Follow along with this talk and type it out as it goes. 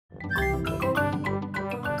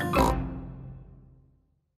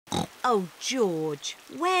Oh, George,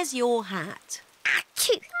 where's your hat?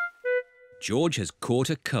 Achoo! George has caught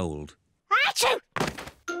a cold. Achoo!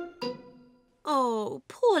 Oh,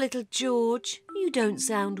 poor little George. You don't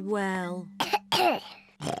sound well.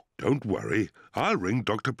 Don't worry. I'll ring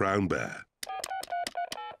Dr. Brown Bear.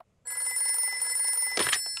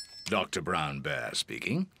 Dr. Brown Bear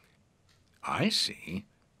speaking. I see.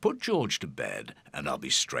 Put George to bed and I'll be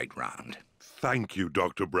straight round. Thank you,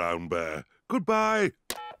 Dr. Brown Bear. Goodbye.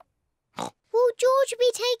 Will George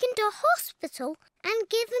be taken to hospital and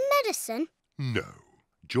given medicine? No.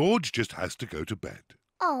 George just has to go to bed.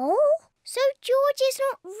 Oh, so George is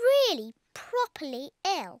not really properly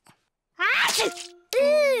ill. Achoo!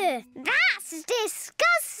 Ugh, that's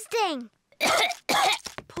disgusting.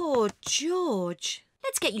 Poor George.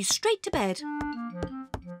 Let's get you straight to bed.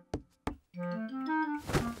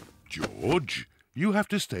 George, you have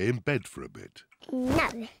to stay in bed for a bit.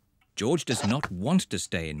 No. George does not want to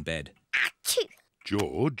stay in bed. Achoo!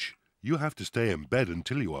 George, you have to stay in bed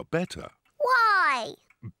until you are better. Why?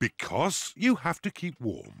 Because you have to keep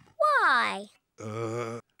warm. Why?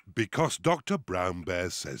 Because Dr. Brown Bear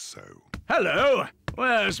says so. Hello,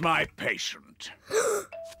 where's my patient?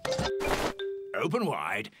 Open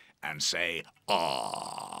wide and say,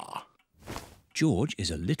 "Ah." George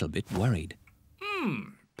is a little bit worried.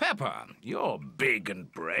 Peppa, you're big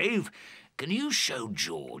and brave. Can you show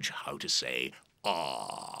George how to say,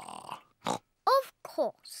 "Ah"? Of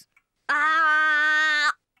course.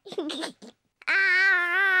 Ah!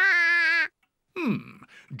 Ah!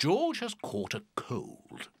 George has caught a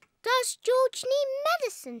cold. Does George need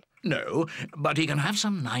medicine? No, but he can have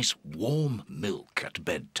some nice warm milk at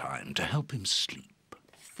bedtime to help him sleep.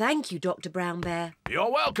 Thank you, Dr. Brown Bear.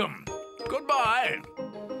 You're welcome. Goodbye.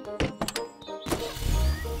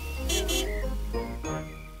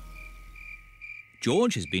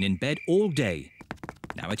 George has been in bed all day.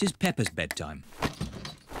 Now it is Peppa's bedtime.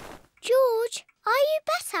 George, are you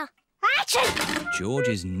better? Achoo! George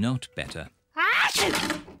is not better.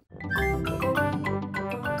 Achoo!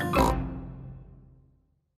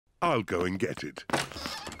 I'll go and get it.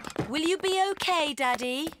 Will you be okay,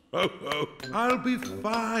 Daddy? Oh, I'll be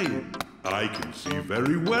fine. I can see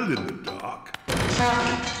very well in the dark.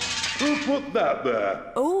 Who put that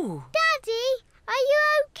there? Oh. Daddy, are you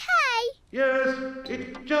okay? Yes,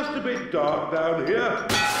 it's just a bit dark down here.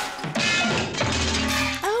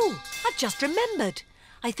 Oh, I've just remembered.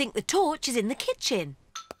 I think the torch is in the kitchen.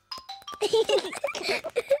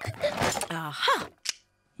 Aha!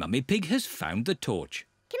 Mummy Pig has found the torch.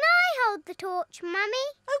 Can I hold the torch,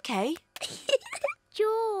 Mummy? OK.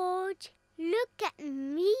 George, look at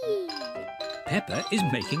me. Peppa is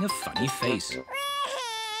making a funny face.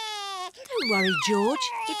 Don't worry, George.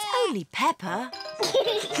 It's only Peppa.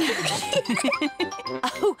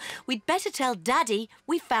 Oh, we'd better tell Daddy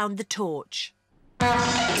we found the torch.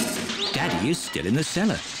 Daddy is still in the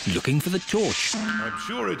cellar, looking for the torch. I'm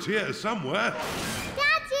sure it's here somewhere.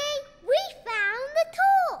 Daddy, we found the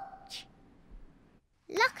torch.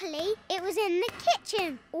 Luckily, it was in the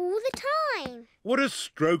kitchen all the time. What a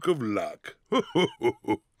stroke of luck.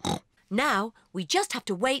 Now, we just have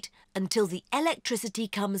to wait until the electricity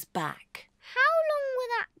comes back. How long will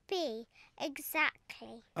that be,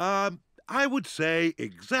 exactly? I would say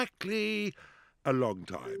exactly a long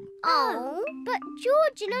time. Oh, but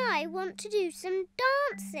George and I want to do some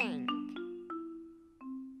dancing.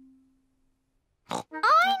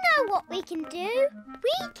 I know what we can do.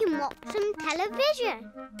 We can watch some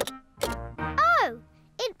television. Oh,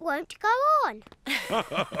 it won't go on.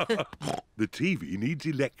 The TV needs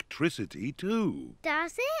electricity too.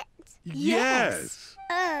 Does it? Yes.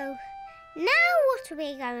 Oh, now what are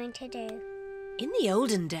we going to do? In the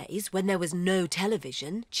olden days, when there was no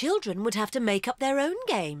television, children would have to make up their own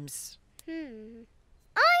games. I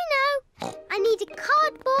know. I need a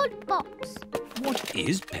cardboard box. What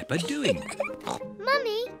is Peppa doing?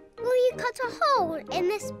 Mummy, will you cut a hole in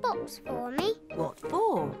this box for me? What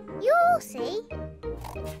for? You'll see.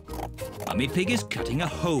 Mummy Pig is cutting a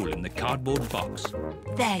hole in the cardboard box.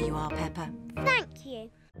 There you are, Peppa. Thank you.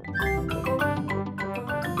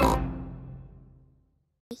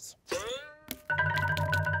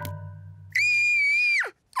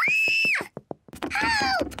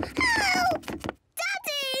 Help! Help!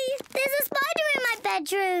 Daddy! There's a spider in my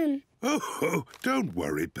bedroom. Oh, don't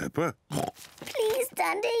worry, Peppa. Please,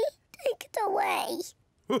 Daddy, take it away.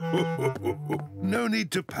 No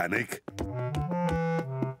need to panic.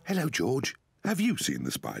 Hello, George. Have you seen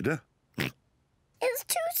the spider? It's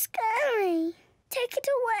too scary. Take it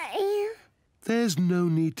away. There's no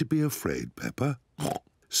need to be afraid, Peppa.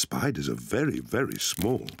 Spiders are very, very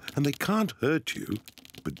small and they can't hurt you.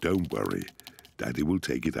 But don't worry. Daddy will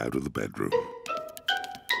take it out of the bedroom.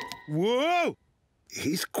 Whoa!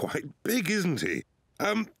 He's quite big, isn't he?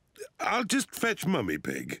 I'll just fetch Mummy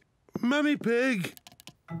Pig. Mummy Pig!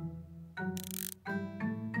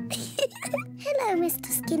 Hello, Mr.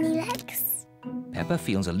 Skinnylegs. Peppa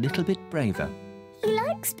feels a little bit braver. He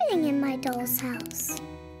likes being in my doll's house.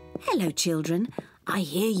 Hello, children. I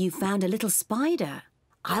hear you found a little spider.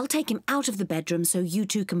 I'll take him out of the bedroom so you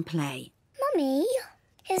two can play. Mummy,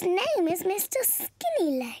 his name is Mr.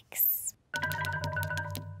 Skinnylegs.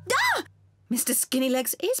 Ah! Mr.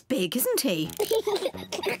 Skinnylegs is big, isn't he?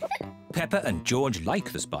 Peppa and George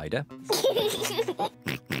like the spider.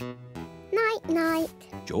 Night-night.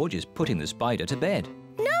 George is putting the spider to bed.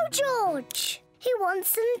 No, George. He wants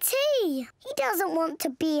some tea. He doesn't want to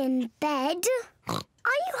be in bed. Are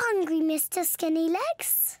you hungry, Mr.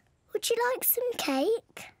 Skinnylegs? Would you like some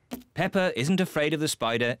cake? Peppa isn't afraid of the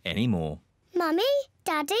spider anymore. Mummy,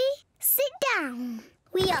 Daddy, sit down.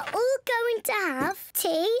 We are all going to have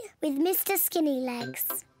tea with Mr.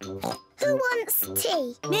 Skinnylegs. Who wants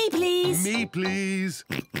tea? Me, please. Me, please.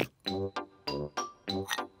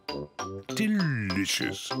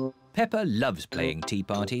 Delicious. Peppa loves playing tea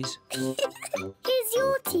parties. Here's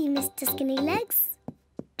your tea, Mr. Skinnylegs.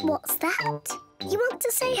 What's that? You want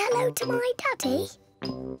to say hello to my daddy?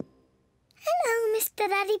 Hello, Mr.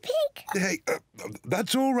 Daddy Pig. Hey,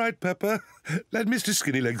 that's all right, Peppa. Let Mr.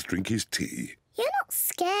 Skinnylegs drink his tea. You're not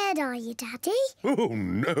scared, are you, Daddy? Oh,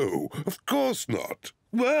 no, of course not.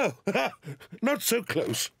 Well, not so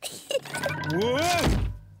close. Whoa!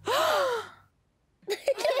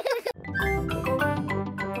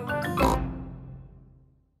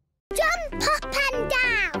 Jump up and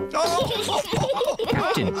down!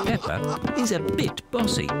 Captain Peppa is a bit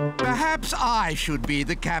bossy. Perhaps I should be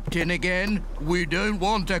the captain again. We don't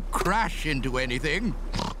want to crash into anything.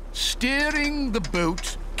 Steering the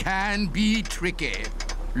boat can be tricky.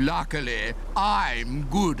 Luckily, I'm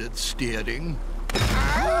good at steering.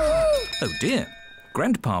 Oh dear,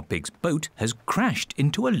 Grandpa Pig's boat has crashed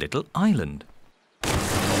into a little island.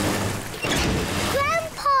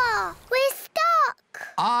 Grandpa, we're stuck!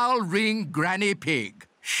 I'll ring Granny Pig.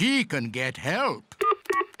 She can get help.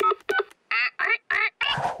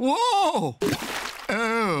 Whoa!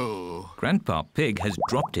 Oh. Grandpa Pig has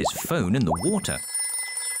dropped his phone in the water.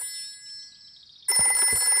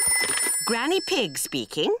 Granny Pig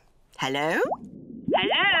speaking. Hello?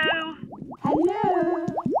 Hello?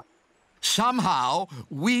 Somehow,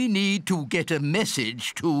 we need to get a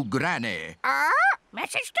message to Granny.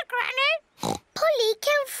 Message to Granny? Polly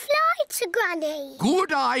can fly to Granny.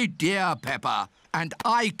 Good idea, Peppa. And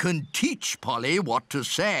I can teach Polly what to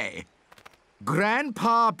say.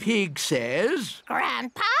 Grandpa Pig says...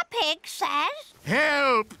 Grandpa Pig says...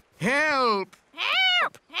 Help! Help!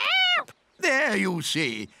 Help! Help! There you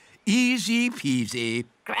see. Easy peasy.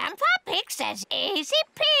 Grandpa Pig says easy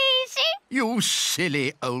peasy. You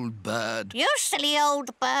silly old bird. You silly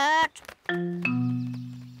old bird.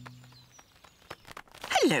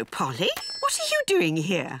 Hello, Polly. What are you doing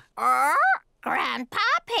here? Grandpa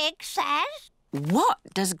Pig says... What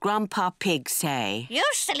does Grandpa Pig say? You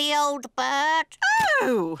silly old bird.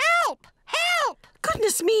 Oh! Help! Help!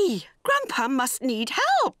 Goodness me! Grandpa must need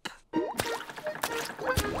help.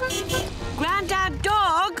 Grandad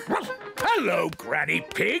Dog! Hello, Granny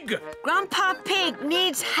Pig. Grandpa Pig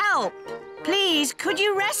needs help. Please, could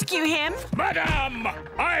you rescue him? Madam,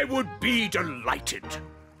 I would be delighted.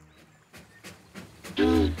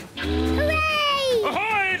 Hooray!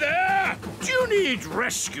 Ahoy there! Do you need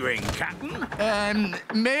rescuing, Captain?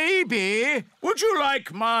 Maybe. Would you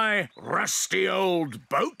like my rusty old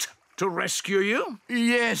boat to rescue you?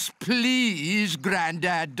 Yes, please,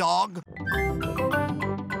 Grandad Dog.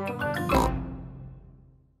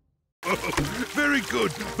 Very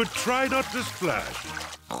good, but try not to splash.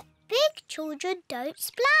 Big children don't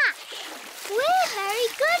splash. We're very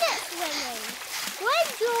good at swimming. When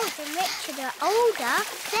George and Richard are older,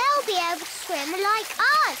 they'll be able to swim like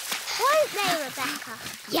us. Won't they, Rebecca?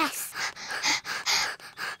 Yes.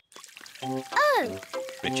 Oh,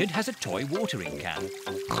 Richard has a toy watering can.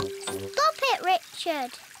 stop it,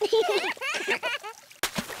 Richard.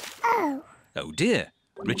 Oh. Oh dear,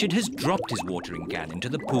 Richard has dropped his watering can into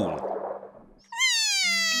the pool.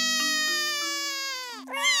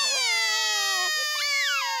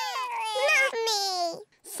 Mummy!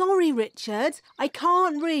 Sorry, Richard. I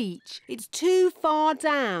can't reach. It's too far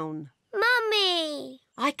down. Mummy!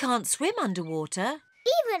 I can't swim underwater.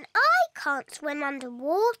 Even I can't swim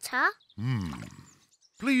underwater.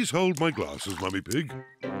 Please hold my glasses, Mummy Pig.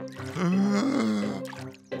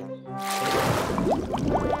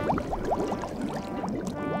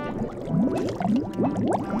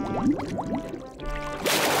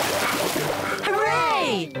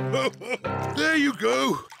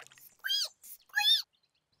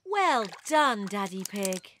 done, Daddy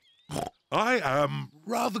Pig. I am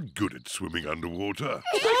rather good at swimming underwater.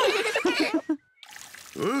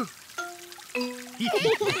 Huh?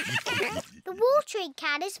 The watering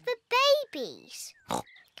can is for babies.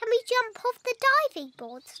 Can we jump off the diving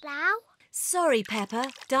boards now? Sorry,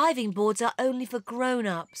 Peppa. Diving boards are only for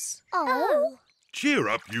grown-ups. Oh. Cheer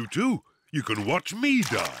up, you two. You can watch me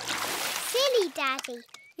dive. Silly Daddy,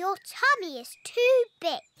 your tummy is too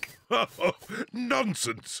big.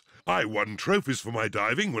 Nonsense. I won trophies for my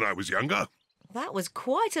diving when I was younger. That was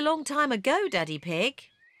quite a long time ago, Daddy Pig.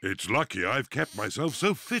 It's lucky I've kept myself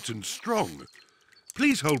so fit and strong.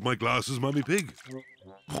 Please hold my glasses, Mummy Pig.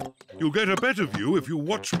 You'll get a better view if you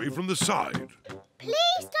watch me from the side.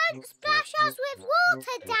 Please don't splash us with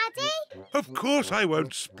water, Daddy. Of course I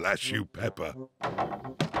won't splash you, Peppa.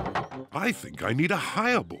 I think I need a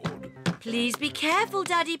higher board. Please be careful,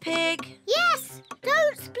 Daddy Pig. Yes,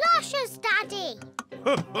 don't splash us, Daddy.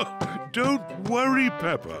 Don't worry,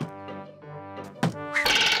 Peppa.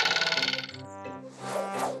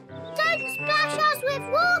 Don't splash us with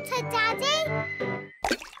water, Daddy.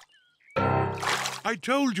 I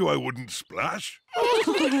told you I wouldn't splash.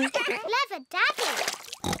 Clever Daddy.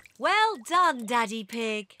 Well done, Daddy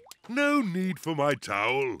Pig. No need for my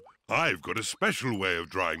towel. I've got a special way of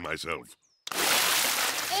drying myself.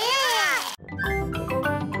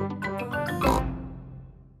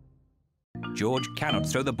 George cannot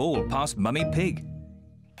throw the ball past Mummy Pig.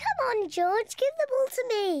 Come on, George, give the ball to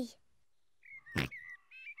me.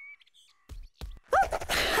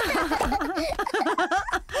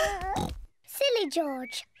 Silly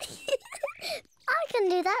George. I can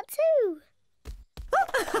do that too.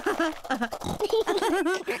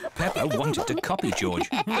 Peppa wanted to copy George,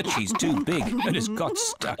 but she's too big and has got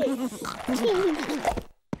stuck.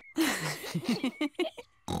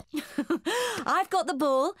 I've got the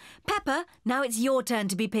ball. Peppa, now it's your turn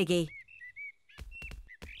to be Piggy.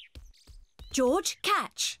 George,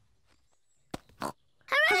 catch.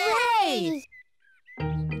 Hooray!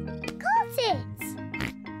 Got it!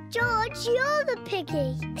 George, you're the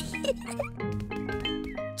piggy.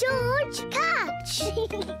 George, catch!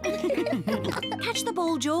 Catch the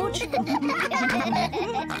ball, George.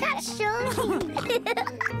 Catch, George.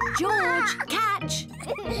 George, catch.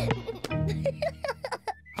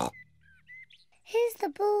 Here's the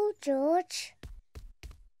ball, George.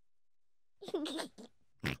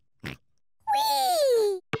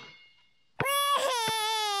 Whee!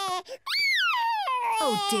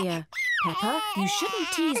 Oh, dear. Peppa, you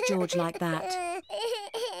shouldn't tease George like that.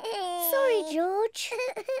 Sorry, George.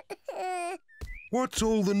 What's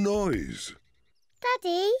all the noise?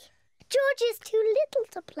 Daddy, George is too little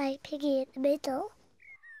to play piggy in the middle.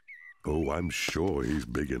 Oh, I'm sure he's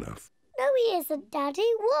big enough. No, he isn't,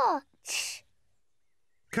 Daddy. Watch.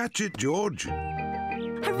 Catch it, George.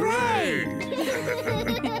 Hooray!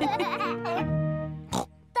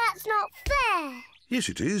 That's not fair. Yes,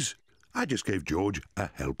 it is. I just gave George a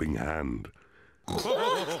helping hand. Mummy,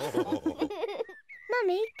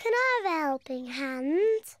 can I have a helping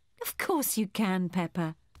hand? Of course you can,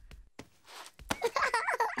 Peppa.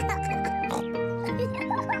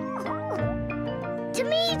 To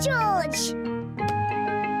me, George.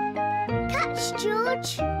 Catch,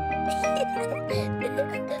 George.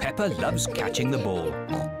 Peppa loves catching the ball.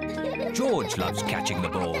 George loves catching the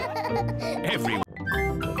ball. Everyone.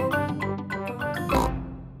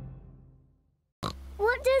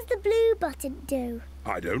 What does the blue button do?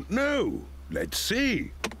 I don't know. Let's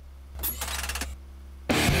see.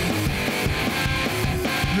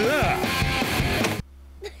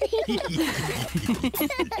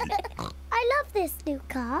 I love this new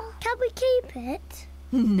car. Can we keep it?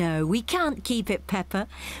 No, we can't keep it, Peppa.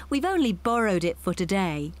 We've only borrowed it for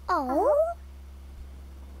today. Oh?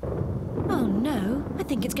 Oh, no. I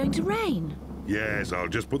think it's going to rain. Yes, I'll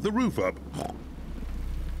just put the roof up.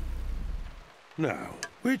 Now,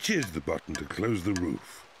 which is the button to close the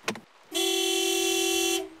roof?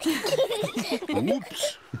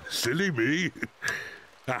 Oops, silly me.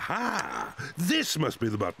 Aha! This must be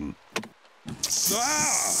the button.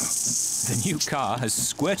 Ah! The new car has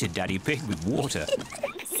squirted Daddy Pig with water.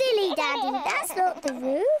 Silly Daddy, that's not the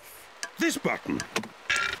roof. This button.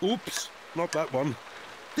 Oops, not that one.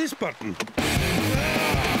 This button.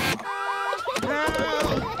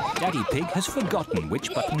 Daddy Pig has forgotten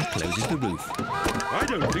which button closes the roof. I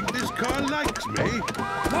don't think this car likes me.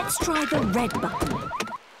 Let's try the red button.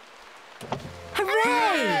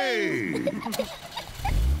 Hooray! Hey!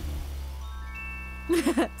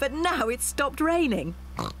 But now it's stopped raining.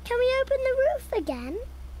 Can we open the roof again?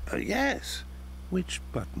 Yes. Which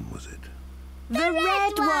button was it? The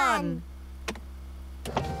red one!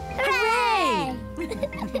 Hooray!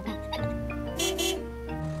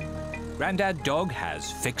 Grandad Dog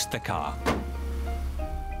has fixed the car.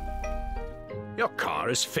 Your car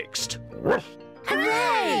is fixed.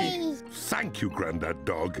 Hooray! Thank you, Grandad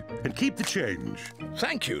Dog. And keep the change.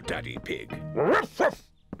 Thank you, Daddy Pig.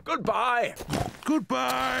 Goodbye.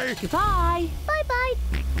 Goodbye. Goodbye. Bye-bye.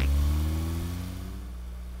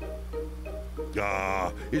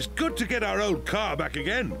 Ah, it's good to get our old car back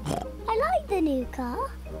again. I like the new car,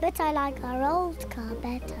 but I like our old car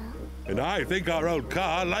better. And I think our old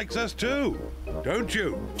car likes us too. Don't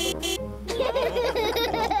you?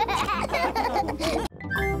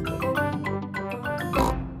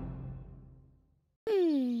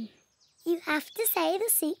 You have to say the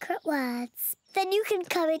secret words. Then you can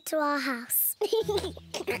come into our house.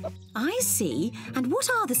 I see. And what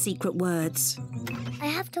are the secret words? I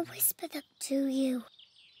have to whisper them to you.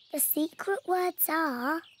 The secret words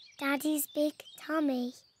are Daddy's big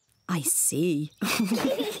tummy. I see.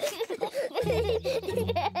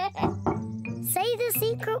 Say the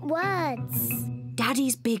secret words.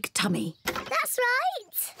 Daddy's big tummy. That's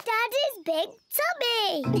right. Daddy's big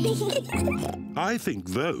tummy. I think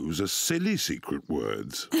those are silly secret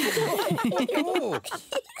words.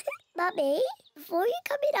 Mummy, before you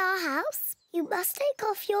come in our house, you must take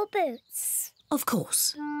off your boots. Of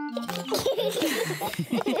course. There's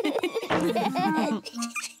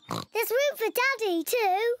room for Daddy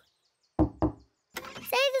too.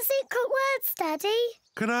 Say the secret words, Daddy.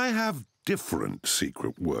 Can I have different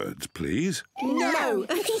secret words, please? No.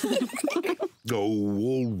 Oh,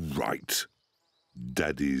 all right.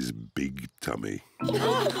 Daddy's big tummy.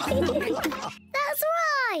 That's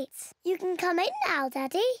right. You can come in now,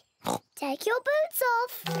 Daddy. Take your boots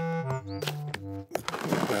off.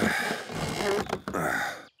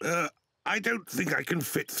 I don't think I can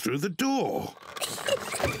fit through the door.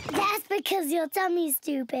 That's because your tummy's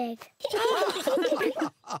too big.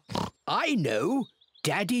 I know.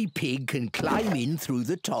 Daddy Pig can climb in through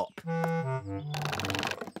the top.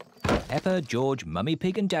 Peppa, George, Mummy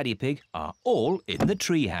Pig and Daddy Pig are all in the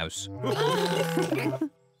treehouse. Granny,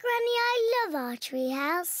 I love our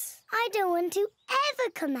treehouse. I don't want to ever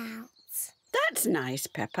come out. That's nice,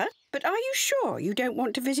 Peppa. But are you sure you don't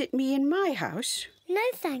want to visit me in my house? No,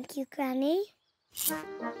 thank you, Granny.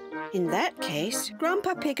 In that case,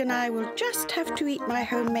 Grandpa Pig and I will just have to eat my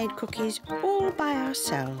homemade cookies all by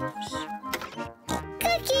ourselves.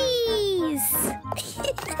 Cookies!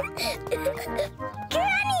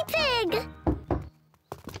 Granny Pig!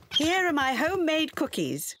 Here are my homemade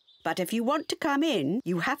cookies. But if you want to come in,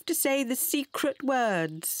 you have to say the secret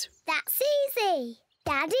words. That's easy.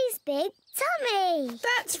 Daddy's big tummy.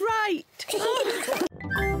 That's right.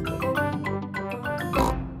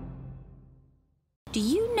 Do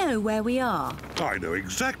you know where we are? I know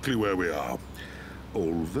exactly where we are.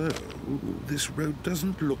 Although this road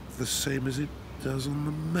doesn't look the same as it does on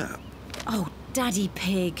the map. Oh, Daddy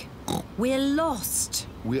Pig. We're lost.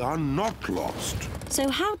 We are not lost. So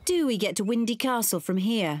how do we get to Windy Castle from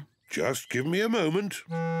here? Just give me a moment.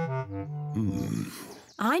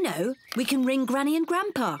 I know. We can ring Granny and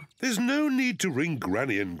Grandpa. There's no need to ring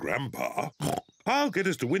Granny and Grandpa. I'll get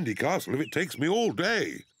us to Windy Castle if it takes me all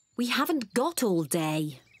day. We haven't got all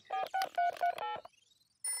day.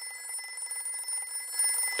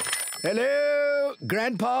 Hello,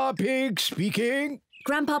 Grandpa Pig speaking.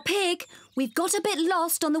 Grandpa Pig, we've got a bit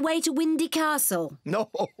lost on the way to Windy Castle. No,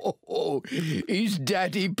 is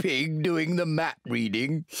Daddy Pig doing the map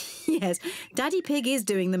reading? Yes, Daddy Pig is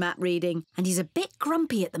doing the map reading, and he's a bit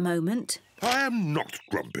grumpy at the moment. I am not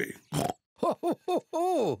grumpy.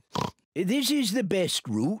 This is the best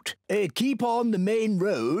route. Keep on the main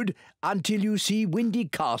road until you see Windy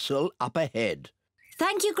Castle up ahead.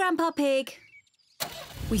 Thank you, Grandpa Pig.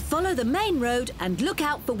 We follow the main road and look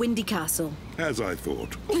out for Windy Castle. As I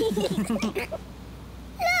thought. Look!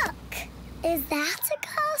 Is that a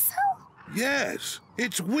castle? Yes,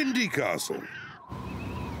 it's Windy Castle.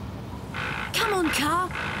 Come on, car.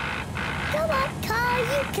 Come on, car,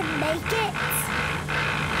 you can make it.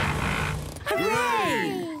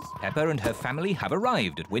 Hooray! Peppa and her family have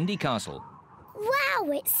arrived at Windy Castle.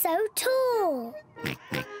 Wow, it's so tall.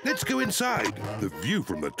 Let's go inside. The view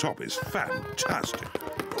from the top is fantastic.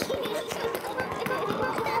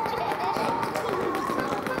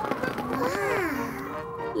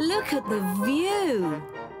 Wow. Look at the view.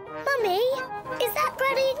 Mummy, is that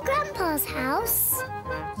Granny and Grandpa's house?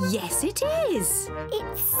 Yes, it is.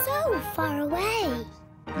 It's so far away.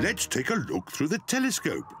 Let's take a look through the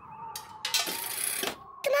telescope.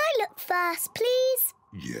 Can I look first, please?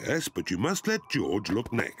 Yes, but you must let George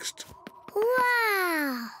look next.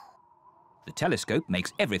 Wow. The telescope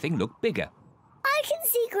makes everything look bigger. I can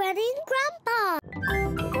see Granny and Grandpa.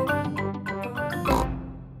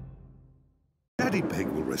 Daddy Pig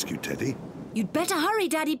will rescue Teddy. You'd better hurry,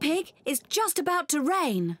 Daddy Pig. It's just about to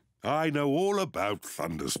rain. I know all about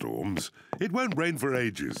thunderstorms. It won't rain for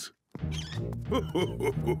ages.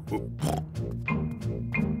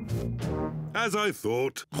 As I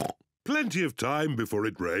thought. Plenty of time before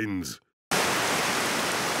it rains.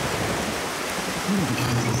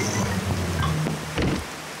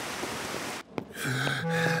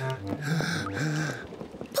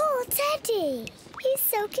 Poor Teddy. He's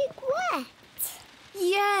soaking wet.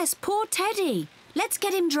 Yes, poor Teddy. Let's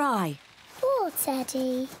get him dry. Poor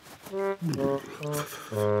Teddy. There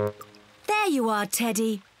you are,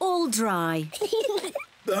 Teddy. All dry.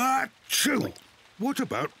 Achoo! What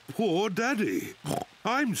about poor Daddy?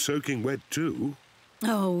 I'm soaking wet too.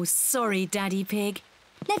 Oh, sorry, Daddy Pig.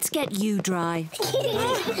 Let's get you dry.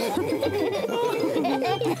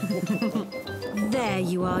 There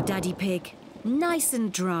you are, Daddy Pig. Nice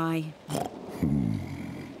and dry.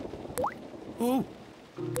 Oh,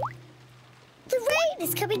 The rain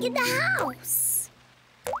is coming in the house.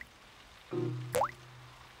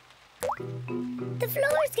 The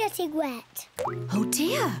floor is getting wet. Oh,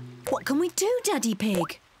 dear. What can we do, Daddy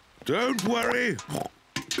Pig? don't worry.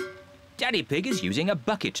 Daddy Pig is using a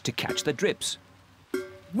bucket to catch the drips.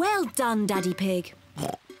 Well done, Daddy Pig.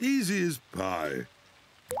 Easy as pie.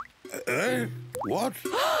 What?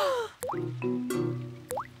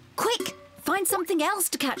 Quick, find something else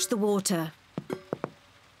to catch the water.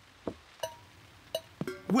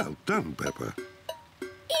 Well done, Peppa.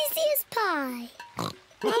 Easy as pie.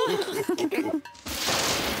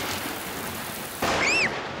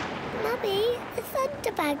 Mummy, the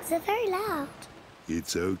thunderbags are very loud.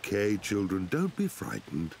 It's okay, children. Don't be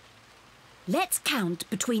frightened. Let's count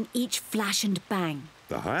between each flash and bang.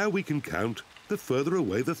 The higher we can count, the further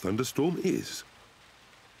away the thunderstorm is.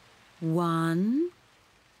 1,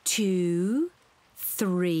 2,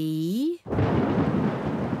 3.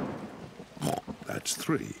 That's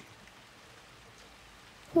 3.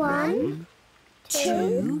 1,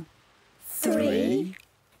 2, 3,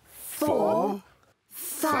 4,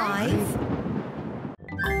 5.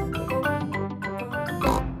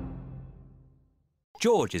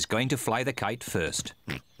 George is going to fly the kite first.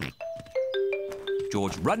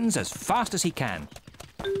 George runs as fast as he can.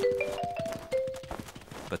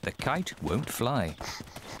 But the kite won't fly.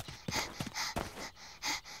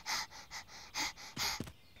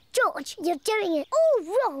 George, you're doing it all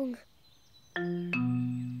wrong.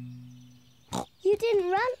 You didn't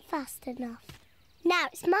run fast enough. Now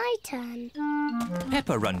it's my turn.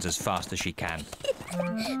 Peppa runs as fast as she can.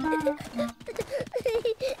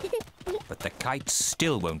 But the kite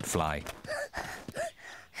still won't fly.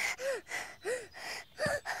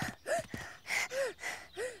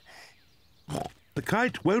 The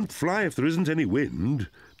kite won't fly if there isn't any wind,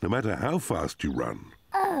 no matter how fast you run.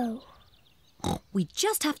 Oh. We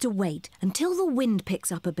just have to wait until the wind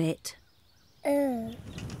picks up a bit. Look!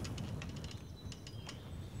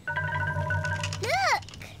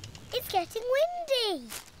 It's getting windy.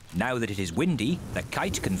 Now that it is windy, the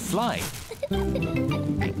kite can fly.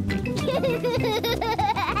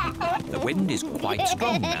 The wind is quite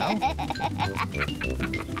strong now.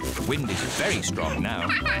 The wind is very strong now.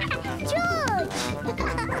 George!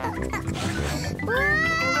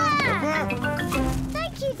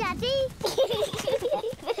 Thank you, Daddy.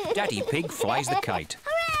 Daddy Pig flies the kite.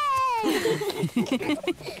 Hooray!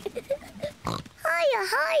 Higher,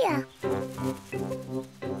 higher.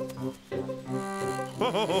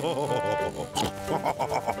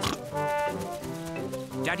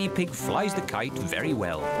 Daddy Pig flies the kite very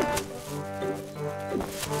well.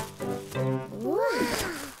 Wow.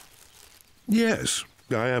 Yes,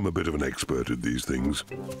 I am a bit of an expert at these things.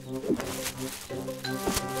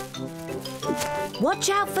 Watch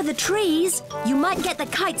out for the trees. You might get the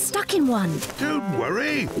kite stuck in one. Don't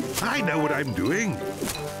worry. I know what I'm doing.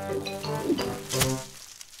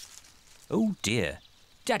 Oh dear.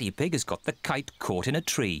 Daddy Pig has got the kite caught in a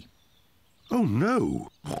tree. Oh,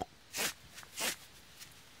 no.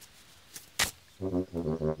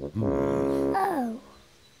 Oh.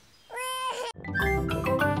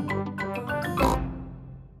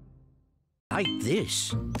 Like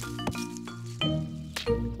this.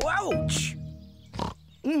 Ouch!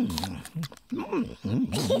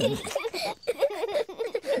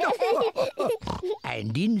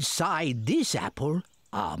 And inside this apple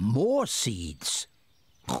are more seeds.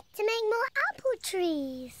 To make more apple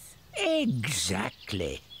trees.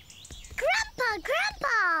 Exactly.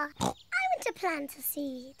 Grandpa! I want to plant a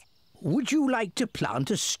seed. Would you like to plant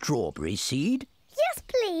a strawberry seed? Yes,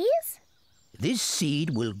 please. this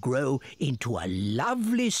seed will grow into a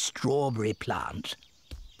lovely strawberry plant.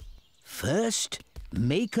 First,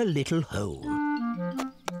 make a little hole.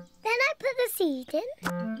 Then I put the seed in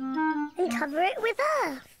and cover it with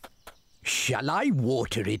earth. Shall I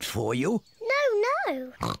water it for you?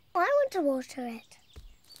 No. I want to water it.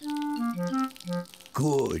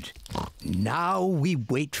 Good. Now we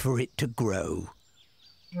wait for it to grow.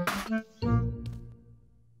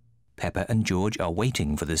 Peppa and George are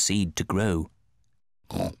waiting for the seed to grow.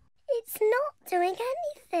 It's not doing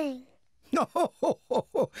anything.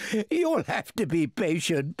 You'll have to be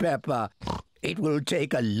patient, Peppa. It will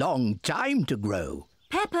take a long time to grow.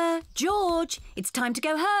 Peppa, George, it's time to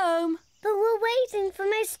go home. But we're waiting for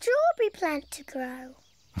my strawberry plant to grow.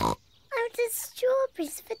 I wanted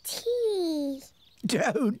strawberries for tea.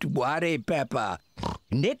 Don't worry, Peppa.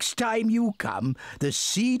 Next time you come, the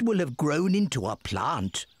seed will have grown into a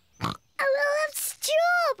plant. I will have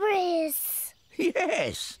strawberries.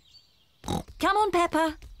 Yes. Come on,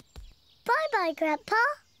 Peppa. Bye-bye, Grandpa.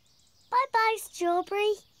 Bye-bye,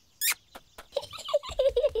 strawberry.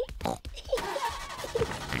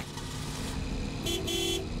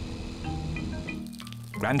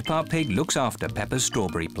 Grandpa Pig looks after Peppa's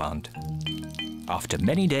strawberry plant. After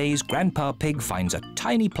many days, Grandpa Pig finds a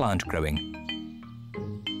tiny plant growing.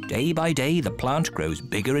 Day by day, the plant grows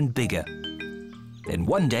bigger and bigger. Then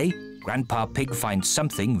one day, Grandpa Pig finds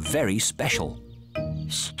something very special.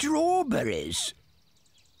 Strawberries.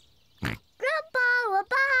 Grandpa, we're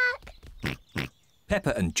back.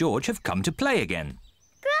 Peppa and George have come to play again.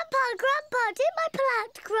 Grandpa, did my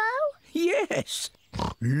plant grow? Yes.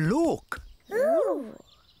 Look. Ooh,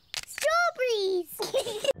 strawberries.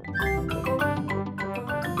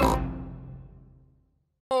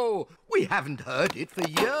 Oh, we haven't heard it for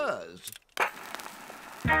years.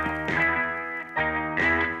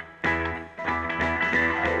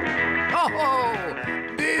 Oh,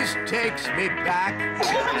 this takes me back.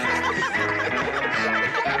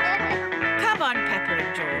 Come on, Peppa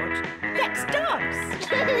and George. Let's dance.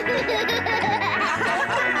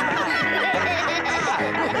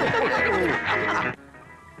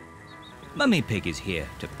 Mummy Pig is here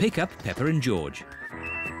to pick up Peppa and George.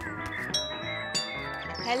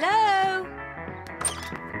 Hello?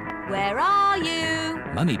 Where are you?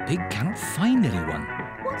 Mummy Pig cannot find anyone.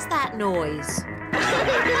 What's that noise?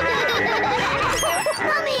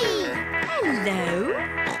 Mummy! Hello?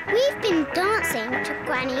 We've been dancing to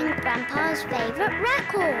Granny and Grandpa's favourite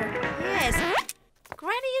record. Yes.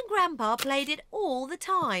 Granny and Grandpa played it all the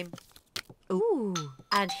time. Ooh,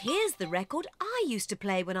 and here's the record I used to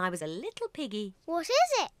play when I was a little piggy. What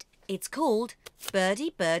is it? It's called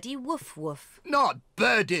Birdie Birdie Woof Woof. Not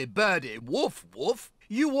birdie, birdie, woof, woof.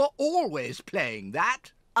 You were always playing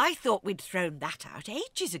that. I thought we'd thrown that out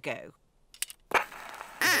ages ago.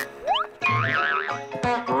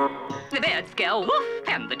 The birds go woof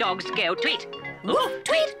and the dogs go tweet. Woof,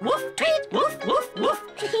 tweet, woof, tweet, woof, woof, woof.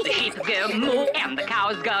 The sheep go moo and the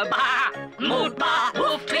cows go baa. Moo, baa,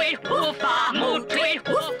 woof, tweet, woof, baa, moo, tweet,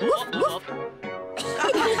 woof, woof, woof.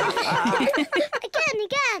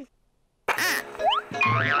 Again.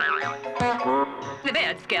 The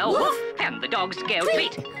birds go woof and the dogs go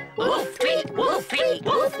tweet. Woof, tweet, woof, tweet,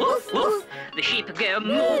 woof, woof, woof. The sheep go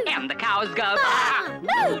moo and the cows go baa.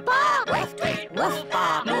 Moo, baa, woof, tweet, woof,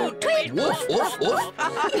 baa, moo, tweet, Woof, woof, woof.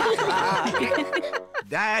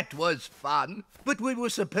 That was fun, but we were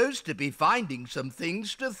supposed to be finding some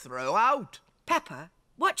things to throw out. Peppa,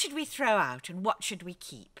 what should we throw out and what should we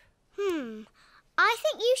keep? I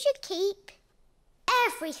think you should keep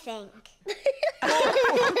everything.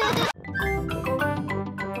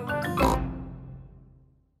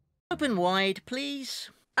 Open wide, please.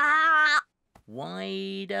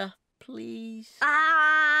 Wider, please.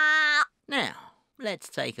 Now, let's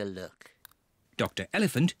take a look. Dr.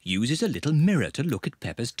 Elephant uses a little mirror to look at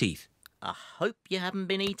Peppa's teeth. I hope you haven't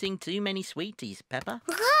been eating too many sweeties, Peppa.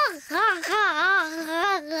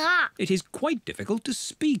 It is quite difficult to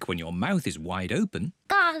speak when your mouth is wide open.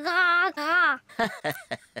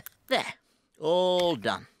 There, all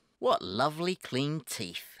done. What lovely clean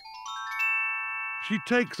teeth. She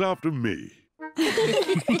takes after me. Can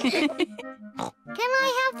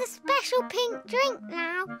I have the special pink drink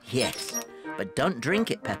now? Yes, but don't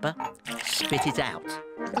drink it, Peppa. Spit it out.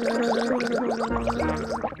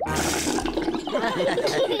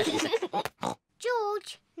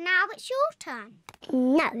 George, now it's your turn.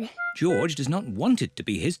 No. George does not want it to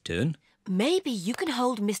be his turn. Maybe you can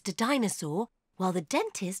hold Mr. Dinosaur while the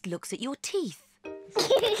dentist looks at your teeth.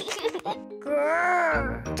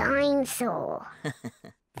 Grrr, dinosaur.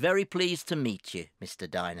 Very pleased to meet you, Mr.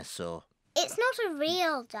 Dinosaur. It's not a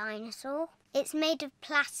real dinosaur. It's made of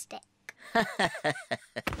plastic.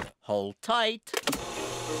 Hold tight.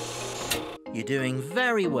 You're doing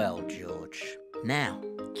very well, George. Now,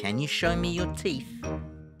 can you show me your teeth?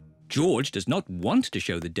 George does not want to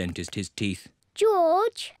show the dentist his teeth.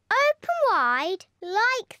 George, open wide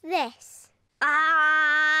like this.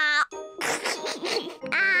 Ah!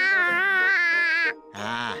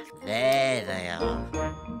 Ah, there they are.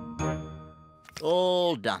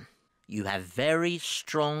 All done. You have very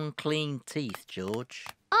strong, clean teeth, George.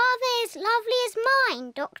 Are they as lovely as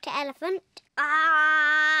mine, Dr. Elephant?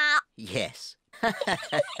 Ah! Yes.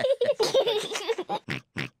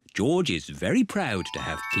 George is very proud to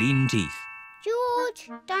have clean teeth. George,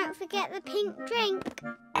 don't forget the pink drink.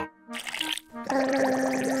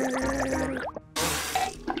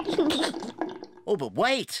 Oh, but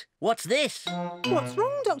wait! What's this? What's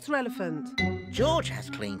wrong, Dr. Elephant? George has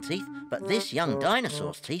clean teeth, but this young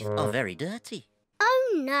dinosaur's teeth are very dirty.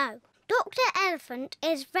 Oh, no. Dr. Elephant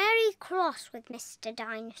is very cross with Mr.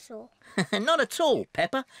 Dinosaur. Not at all,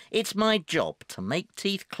 Peppa. It's my job to make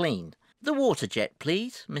teeth clean. The water jet,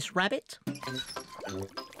 please, Miss Rabbit.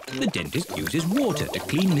 The dentist uses water to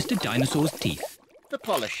clean Mr. Dinosaur's teeth. The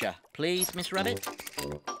polisher, please, Miss Rabbit.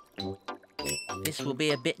 This will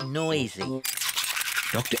be a bit noisy.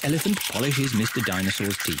 Dr. Elephant polishes Mr.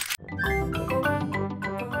 Dinosaur's teeth.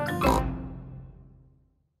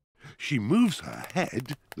 She moves her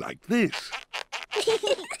head like this.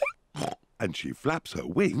 And she flaps her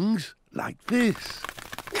wings like this.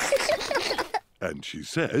 And she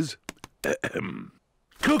says,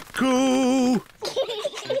 cuckoo!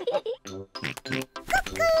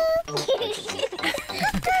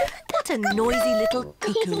 What a noisy little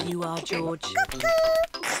cuckoo you are, George.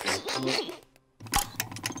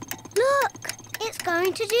 Look, it's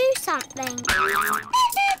going to do something.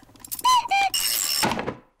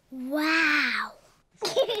 Wow!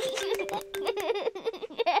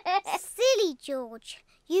 Silly George,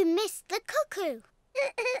 you missed the cuckoo.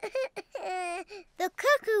 The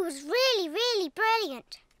cuckoo was really, really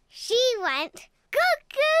brilliant. She went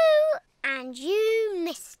cuckoo and you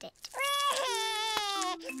missed it.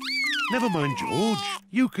 Never mind, George.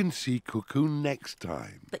 You can see cuckoo next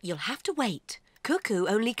time. But you'll have to wait. Cuckoo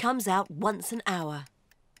only comes out once an hour.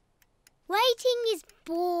 Waiting is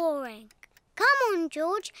boring. Come on,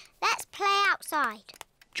 George. Let's play outside.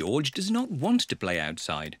 George does not want to play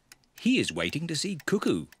outside. He is waiting to see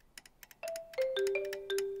Cuckoo.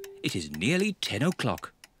 It is nearly 10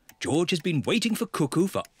 o'clock. George has been waiting for Cuckoo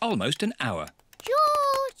for almost an hour.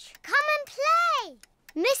 George, come and play.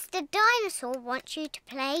 Mr. Dinosaur wants you to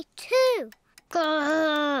play too.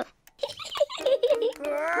 Grrr.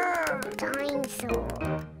 Grrr, dinosaur.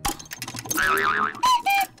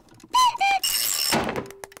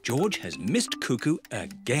 George has missed Cuckoo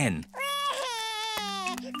again.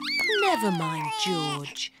 Never mind,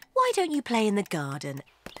 George. Why don't you play in the garden?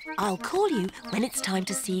 I'll call you when it's time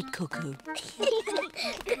to see Cuckoo.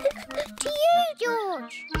 To you,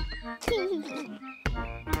 George.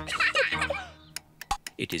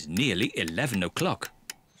 It is nearly 11 o'clock.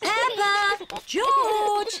 Peppa!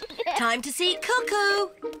 George! Time to see Cuckoo.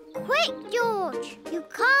 Quick, George. You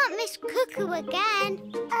can't miss Cuckoo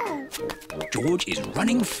again. George is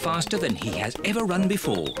running faster than he has ever run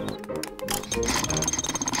before.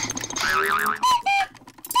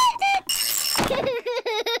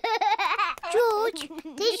 George,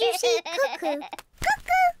 did you see Cuckoo?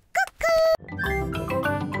 Cuckoo, cuckoo!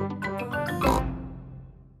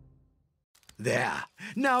 There.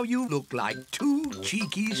 Now you look like two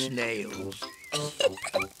cheeky snails.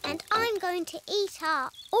 And I'm going to eat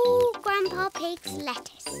up all Grandpa Pig's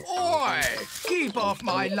lettuce. Oi! Keep off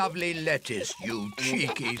my lovely lettuce, you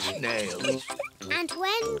cheeky snails. And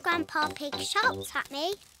when Grandpa Pig shouts at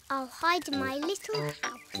me, I'll hide in my little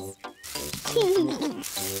house.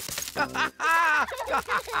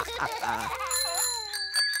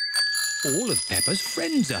 All of Peppa's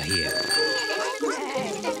friends are here.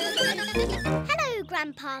 Hello,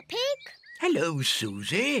 Grandpa Pig. Hello,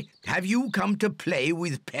 Suzy. Have you come to play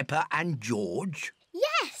with Peppa and George?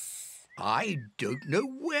 Yes. I don't know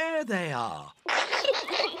where they are.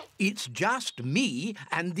 It's just me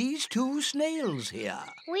and these two snails here.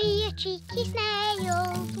 We are cheeky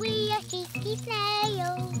snails. We are cheeky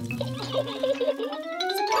snails.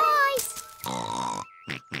 Surprise!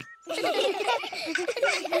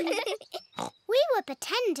 We were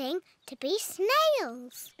pretending to be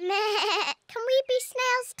snails. Can we be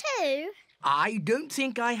snails too? I don't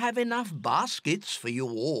think I have enough baskets for you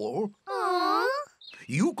all. Aww.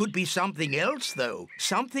 You could be something else, though.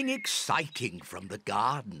 Something exciting from the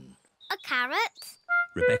garden. A carrot?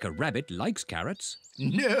 Rebecca Rabbit likes carrots.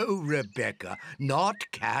 No, Rebecca, not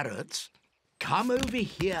carrots. come over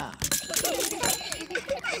here.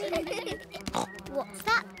 What's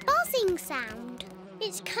that buzzing sound?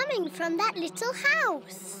 It's coming from that little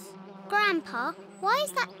house. Grandpa, why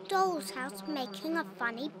is that doll's house making a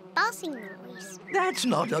funny buzzing noise? That's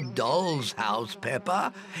not a doll's house,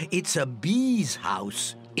 Peppa. It's a bee's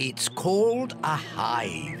house. It's called a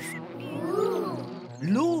hive. Ooh.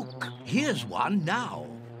 Look, here's one now.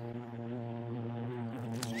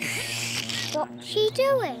 What's she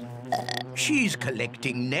doing? She's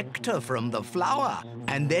collecting nectar from the flower,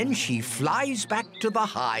 and then she flies back to the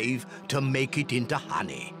hive to make it into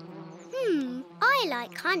honey. I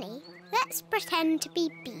like honey. Let's pretend to be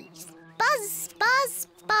bees. Buzz, buzz,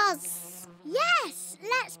 buzz. Yes,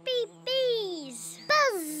 let's be bees.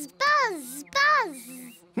 Buzz, buzz, buzz.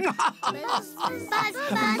 Buzz, buzz, buzz,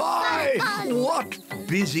 My, buzz. what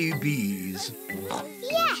busy bees.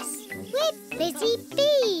 Yes, we're busy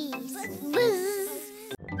bees. Buzz.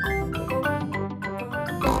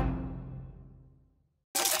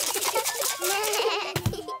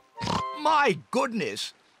 My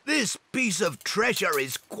goodness, this piece of treasure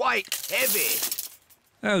is quite heavy.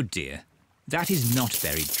 Oh dear, that is not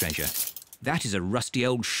buried treasure. That is a rusty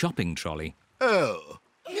old shopping trolley. Oh.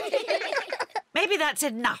 Maybe that's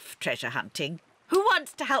enough treasure hunting. Who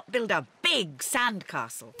wants to help build a big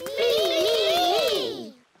sandcastle?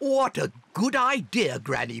 Me! What a good idea,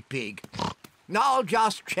 Granny Pig. I'll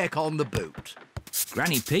just check on the boat.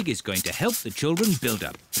 Granny Pig is going to help the children build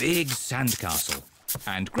a big sandcastle.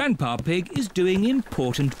 And Grandpa Pig is doing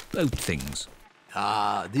important boat things.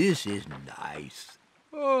 Ah, this is nice.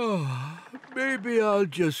 Oh, maybe I'll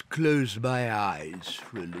just close my eyes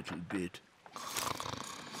for a little bit.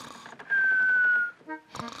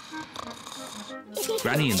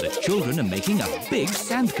 Granny and the children are making a big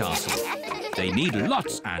sandcastle. They need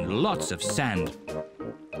lots and lots of sand.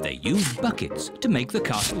 They use buckets to make the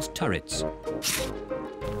castle's turrets.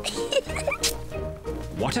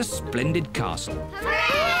 What a splendid castle.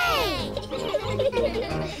 Hooray!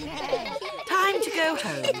 Time to go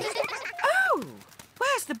home. Oh,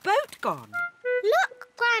 where's the boat gone? Look,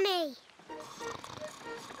 Granny.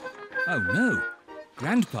 Oh no,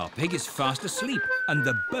 Grandpa Pig is fast asleep and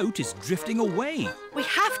the boat is drifting away. We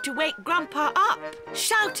have to wake Grandpa up.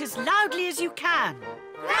 Shout as loudly as you can.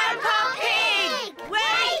 Grandpa Pig!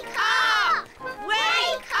 Wake up!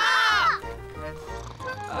 Wake up!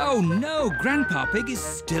 Oh no, Grandpa Pig is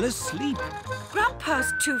still asleep.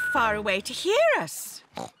 Grandpa's too far away to hear us.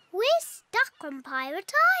 We're stuck on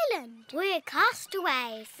Pirate Island. We're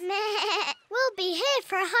castaways. We'll be here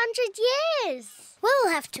for 100 years. We'll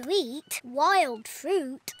have to eat wild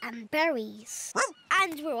fruit and berries.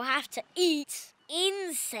 And we'll have to eat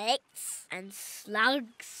insects and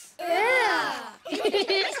slugs.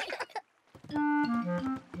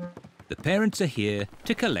 The parents are here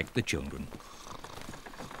to collect the children.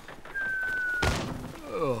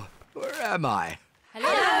 Oh, where am I?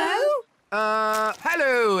 Hello?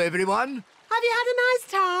 Hello, everyone. Have you had a nice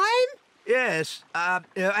time? Yes,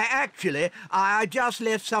 actually, I just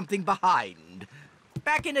left something behind.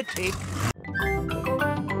 Back in a tick.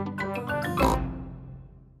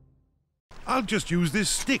 I'll just use this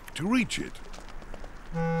stick to reach it.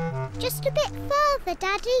 Just a bit further,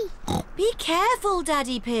 Daddy. Be careful,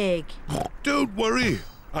 Daddy Pig. Don't worry,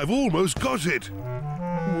 I've almost got it.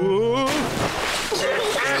 Whoa!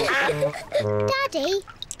 Daddy,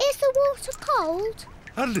 is the water cold?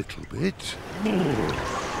 A little bit.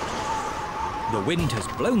 The wind has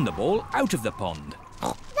blown the ball out of the pond.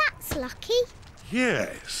 That's lucky.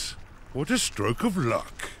 Yes. What a stroke of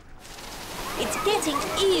luck. It's getting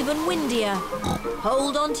even windier.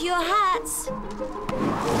 Hold on to your hats.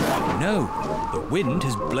 No, the wind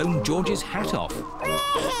has blown George's hat off.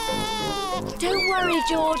 Don't worry,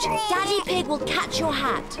 George. Daddy Pig will catch your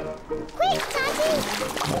hat. Quick, Daddy.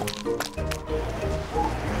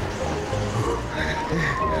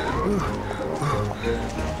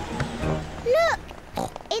 Look,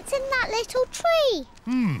 it's in that little tree.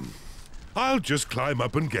 I'll just climb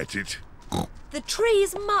up and get it. The tree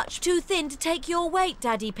is much too thin to take your weight,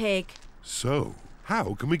 Daddy Pig. So,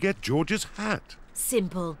 how can we get George's hat?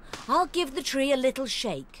 Simple. I'll give the tree a little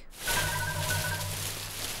shake.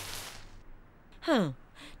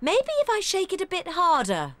 Maybe if I shake it a bit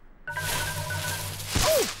harder.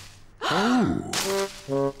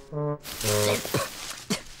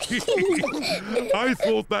 I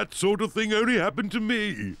thought that sort of thing only happened to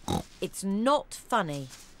me. It's not funny.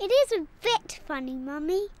 It is a bit funny,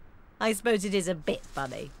 Mummy. I suppose it is a bit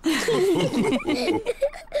funny. Where's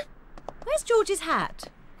George's hat?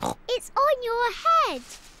 It's on your head.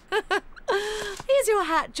 Here's your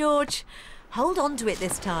hat, George. Hold on to it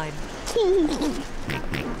this time.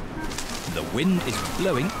 The wind is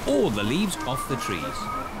blowing all the leaves off the trees.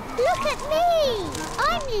 Look at me!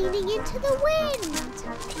 I'm leaning into the wind.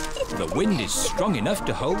 The wind is strong enough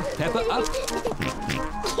to hold Peppa up.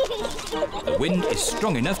 The wind is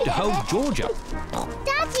strong enough to hold George up.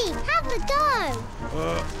 Daddy, have a go.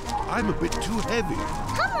 I'm a bit too heavy.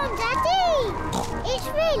 Come on, Daddy. It's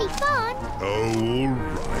really fun. Oh, all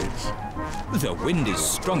right. The wind is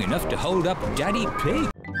strong enough to hold up Daddy Pig.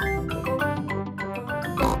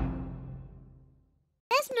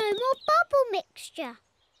 There's no more bubble mixture.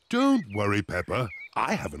 Don't worry, Peppa.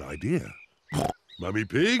 I have an idea. Mummy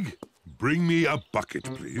Pig, bring me a bucket,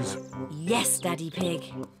 please. Yes, Daddy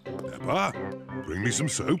Pig. Peppa, bring me some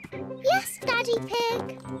soap. Yes, Daddy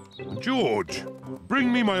Pig. George,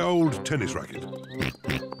 bring me my old tennis racket.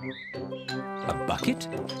 A bucket?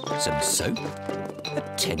 Some soap? A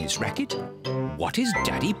tennis racket? What is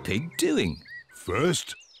Daddy Pig doing?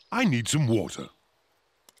 First, I need some water.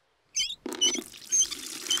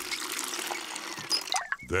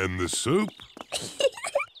 Then the soap.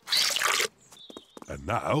 And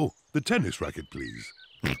now, the tennis racket, please.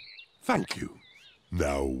 Thank you.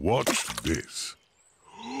 Now watch this.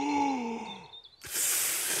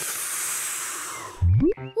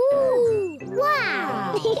 Ooh,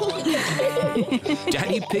 wow!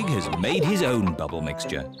 Daddy Pig has made his own bubble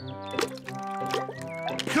mixture.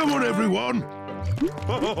 Come on, everyone.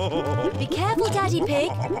 Be careful, Daddy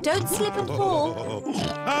Pig. Don't slip and fall.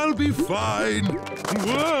 I'll be fine.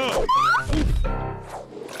 Whoa.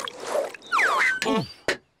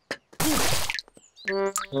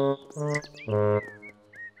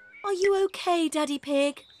 Are you okay, Daddy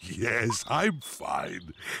Pig? Yes, I'm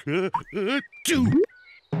fine.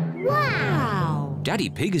 Wow! Daddy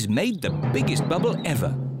Pig has made the biggest bubble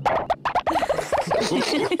ever.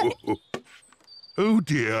 Oh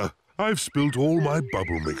dear, I've spilt all my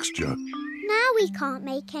bubble mixture. Now we can't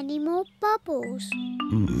make any more bubbles.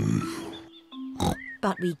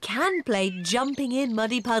 But we can play jumping in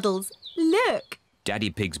muddy puddles. Look!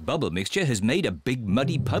 Daddy Pig's bubble mixture has made a big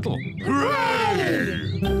muddy puddle.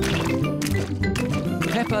 Hooray!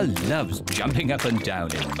 Peppa loves jumping up and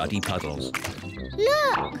down in muddy puddles.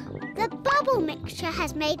 Look! The bubble mixture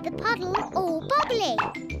has made the puddle all bubbly.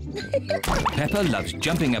 Peppa loves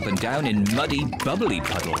jumping up and down in muddy, bubbly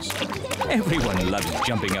puddles. Everyone loves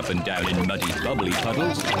jumping up and down in muddy, bubbly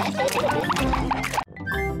puddles.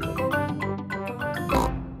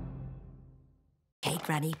 Okay,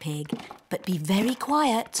 Granny Pig, but be very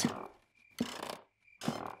quiet.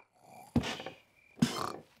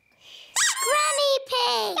 Granny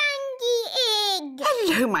Pig! Tangy Egg!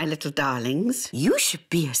 Hello, my little darlings. You should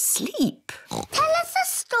be asleep. Tell us a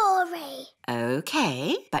story.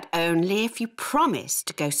 OK, but only if you promise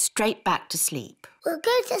to go straight back to sleep. We'll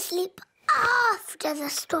go to sleep after the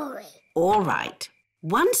story. All right.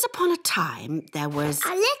 Once upon a time, there was... A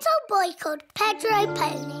little boy called Pedro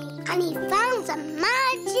Pony, and he found a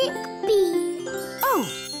magic bean. Oh,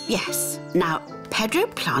 yes. Now, Pedro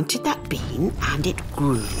planted that bean and it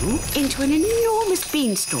grew into an enormous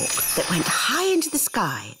beanstalk that went high into the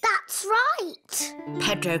sky. That's right.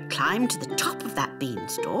 Pedro climbed to the top of that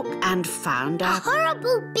beanstalk and found a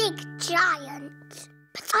horrible big giant.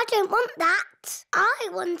 But I don't want that. I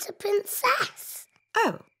want a princess.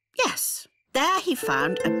 Oh, yes. There he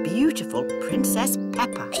found a beautiful Princess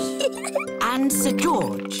Peppa and Sir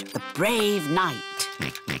George, the brave knight.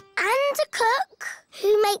 And a cook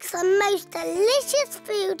who makes the most delicious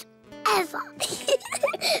food ever.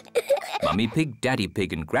 Mummy Pig, Daddy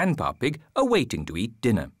Pig and Grandpa Pig are waiting to eat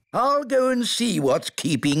dinner. I'll go and see what's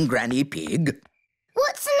keeping Granny Pig.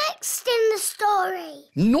 What's next in the story?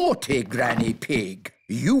 Naughty Granny Pig.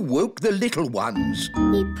 You woke the little ones.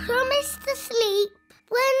 We promised to sleep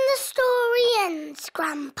when the story ends,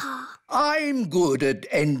 Grandpa. I'm good at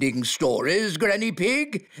ending stories, Granny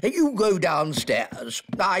Pig. You go downstairs.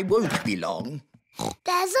 I won't be long.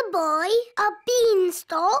 There's a boy, a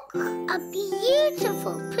beanstalk, a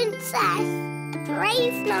beautiful princess, a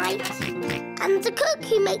brave knight, and a cook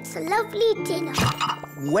who makes a lovely dinner.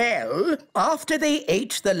 Well, after they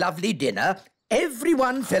ate the lovely dinner,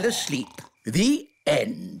 everyone fell asleep. The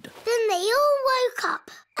end. Then they all woke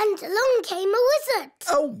up, and along came a wizard.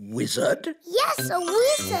 A wizard? Yes, a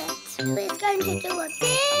wizard who is going to do a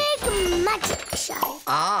big magic show.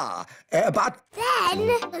 Ah, but... Then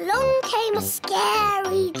along came a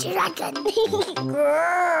scary dragon.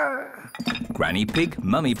 Granny Pig,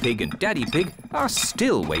 Mummy Pig and Daddy Pig are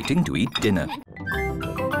still waiting to eat dinner.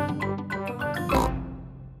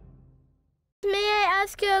 May I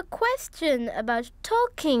ask you a question about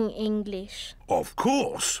talking English? Of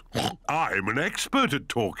course. I'm an expert at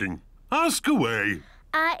talking. Ask away.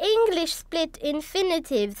 Are English split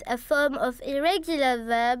infinitives a form of irregular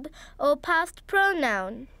verb or past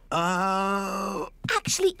pronoun?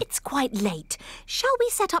 Actually, it's quite late. Shall we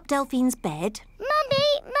set up Delphine's bed?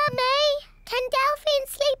 Mummy, can Delphine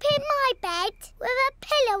sleep in my bed with a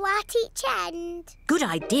pillow at each end? Good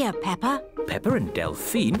idea, Peppa. Peppa and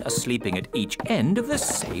Delphine are sleeping at each end of the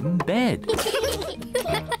same bed.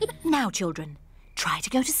 Now, children, try to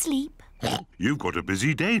go to sleep. You've got a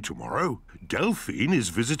busy day tomorrow. Delphine is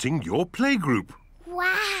visiting your playgroup. Wow.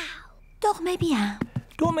 Dormez bien.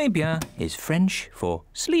 Dormez bien is French for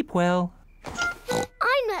sleep well.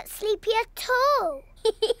 I'm not sleepy at all.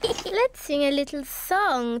 Let's sing a little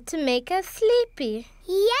song to make us sleepy.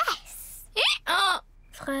 Yes.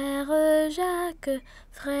 Frère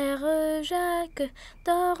Jacques,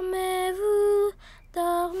 dormez-vous,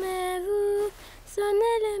 dormez-vous,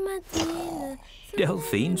 sonnez les matines.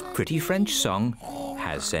 Delphine's pretty French song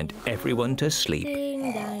has sent everyone to sleep.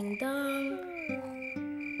 Ding, dang, dong.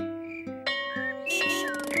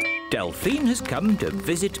 Delphine has come to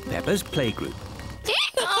visit Peppa's playgroup.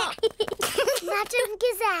 Madame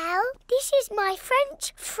Gazelle, this is my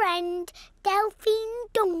French friend, Delphine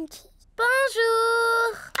Donkey.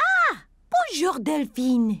 Bonjour. Bonjour,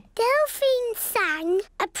 Delphine. Delphine sang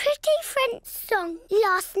a pretty French song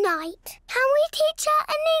last night. Can we teach her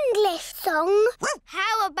an English song?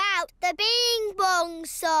 How about the Bing Bong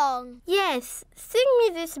song? Yes, sing me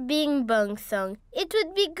this Bing Bong song. It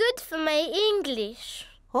would be good for my English.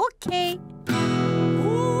 OK.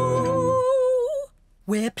 Ooh,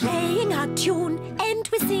 we're playing a tune and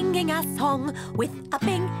we're singing a song with a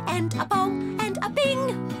bing and a bong and a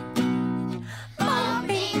bing. Bong,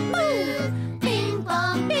 bing, boo. Bing,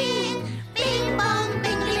 bong, bing. Bing, bong,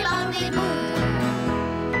 bingly, bongly, boo.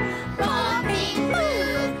 Bong, bing,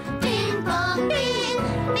 boo. Bing, bong, bing.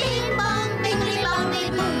 Bing, bong, bingly, bongly,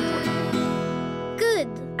 boo. Good.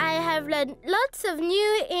 I have learned lots of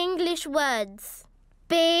new English words.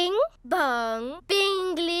 Bing, bong,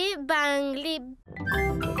 bingly, bangly.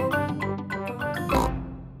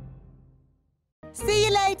 See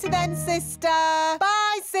you later then, sister.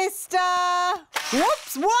 Bye, sister.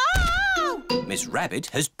 Whoops, whoa! Miss Rabbit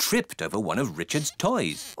has tripped over one of Richard's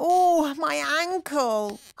toys. Oh, my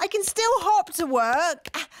ankle. I can still hop to work.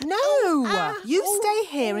 No, you stay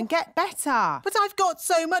here and get better. But I've got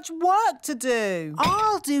so much work to do.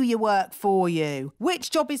 I'll do your work for you. Which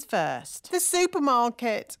job is first? The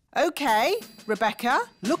supermarket. OK, Rebecca,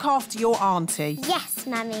 look after your auntie. Yes,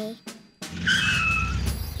 Mummy.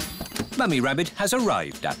 Mummy Rabbit has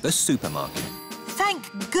arrived at the supermarket.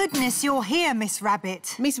 Thank goodness you're here, Miss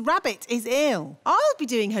Rabbit. Miss Rabbit is ill. I'll be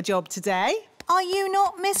doing her job today. Are you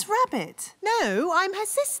not Miss Rabbit? No, I'm her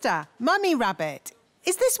sister, Mummy Rabbit.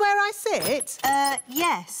 Is this where I sit?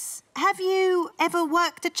 Yes. Have you ever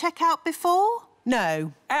worked a checkout before?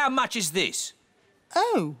 No. How much is this?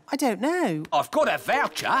 Oh, I don't know. I've got a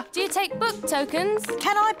voucher. Do you take book tokens?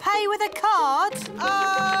 Can I pay with a card?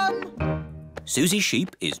 Suzy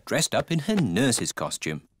Sheep is dressed up in her nurse's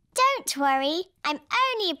costume. Don't worry, I'm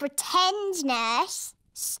only a pretend nurse.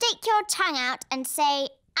 Stick your tongue out and say,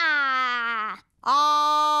 ah.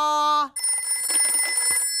 Ah.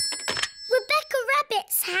 Rebecca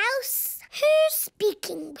Rabbit's house. Who's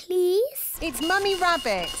speaking, please? It's Mummy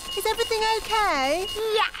Rabbit. Is everything OK?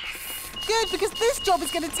 Yes. Good, because this job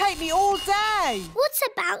is going to take me all day. What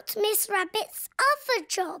about Miss Rabbit's other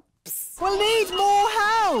jobs? We'll need more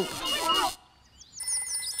help.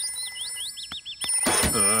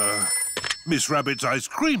 Miss Rabbit's ice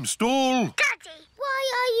cream stall. Daddy,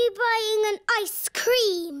 why are you buying an ice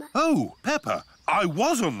cream? Oh, Peppa, I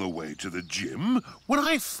was on the way to the gym when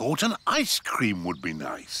I thought an ice cream would be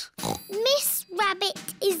nice. Miss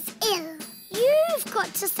Rabbit is ill. You've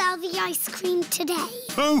got to sell the ice cream today.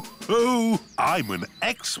 Oh, I'm an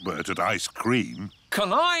expert at ice cream.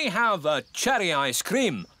 Can I have a cherry ice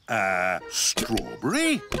cream?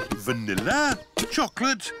 Strawberry, vanilla,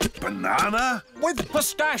 chocolate, banana. With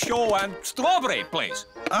pistachio and strawberry, please.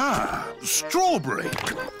 Strawberry.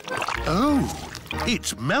 Oh,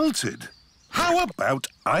 it's melted. How about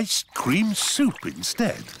ice cream soup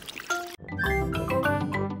instead?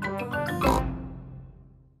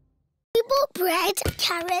 We bought bread,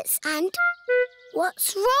 carrots and...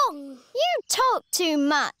 What's wrong? You talk too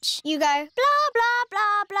much. You go blah, blah,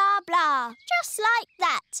 blah, blah, blah. Just like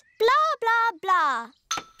that. Blah, blah, blah.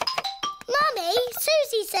 Mummy,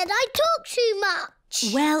 Suzy said I talk too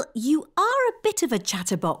much. Well, you are a bit of a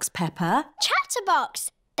chatterbox, Peppa.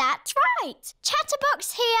 Chatterbox. That's right.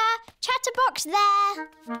 Chatterbox here, chatterbox there.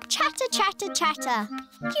 Chatter, chatter, chatter.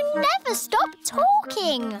 You never stop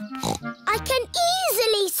talking. I can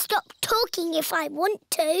easily stop talking if I want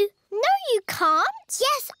to. No, you can't.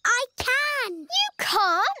 Yes, I can. You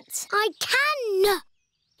can't. I can.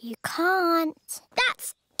 You can't.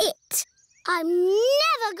 That's it. I'm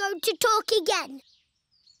never going to talk again.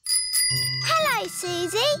 Hello,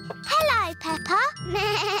 Suzy. Hello, Peppa.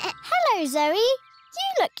 Hello, Zoe.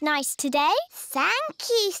 You look nice today. Thank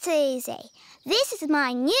you, Suzy. This is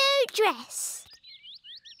my new dress.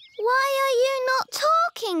 Why are you not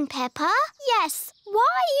talking, Peppa? Yes, why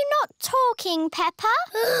are you not talking, Peppa?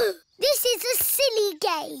 This is a silly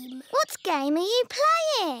game. What game are you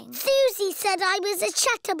playing? Suzy said I was a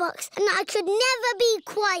chatterbox and I could never be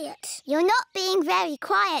quiet. You're not being very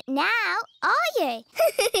quiet now, are you?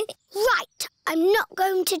 Right, I'm not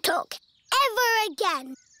going to talk ever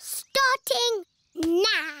again. Starting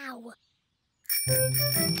now.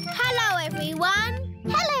 Hello, everyone.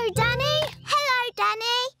 Hello, Danny. Hello,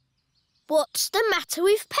 Danny. What's the matter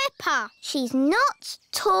with Peppa? She's not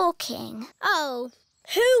talking. Oh,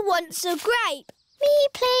 who wants a grape? Me,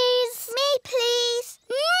 please. Me, please.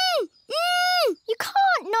 You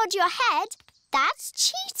can't nod your head. That's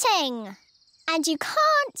cheating. And you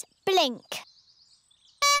can't blink.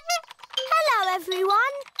 Hello,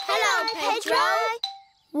 everyone. Hello, Pedro.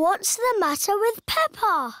 What's the matter with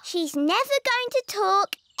Peppa? She's never going to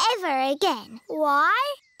talk ever again. Why?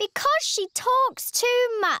 Because she talks too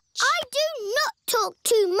much. I do not talk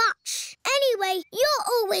too much. Anyway, you're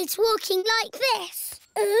always walking like this.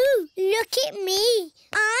 Ooh, look at me.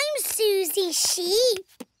 I'm Suzy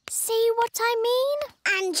Sheep. See what I mean?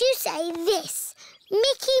 And you say this.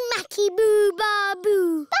 Mickey Macky Boo Ba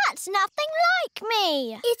Boo. That's nothing like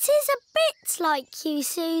me. It is a bit like you,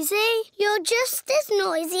 Suzy. You're just as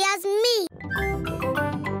noisy as me.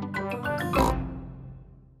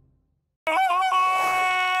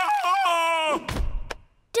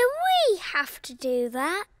 Do we have to do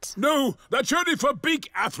that? No, that's only for big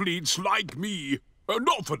athletes like me.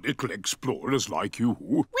 Not for little explorers like you.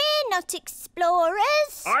 We're not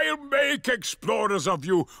explorers. I'll make explorers of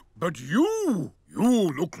you, but you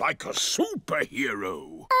look like a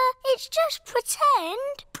superhero. It's just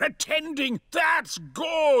pretend. Pretending? That's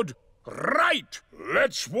good. Right,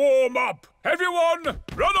 let's warm up. Everyone,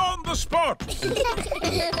 run on the spot.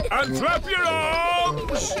 And flap your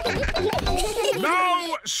arms.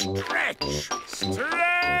 Now stretch.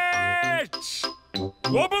 Stretch.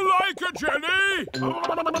 Wobble like a jelly.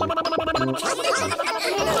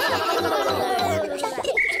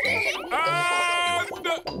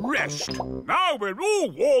 And rest. Now we're all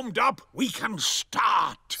warmed up, we can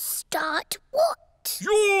start. Start what?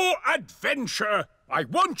 Your adventure. I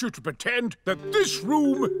want you to pretend that this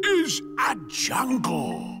room is a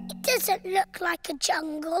jungle. It doesn't look like a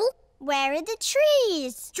jungle. Where are the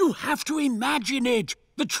trees? You have to imagine it.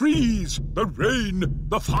 The trees, the rain,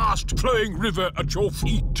 the fast-flowing river at your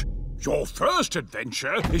feet. Your first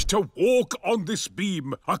adventure is to walk on this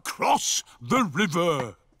beam across the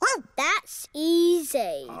river. That's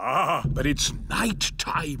easy. Ah, but it's night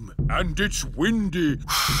time and it's windy.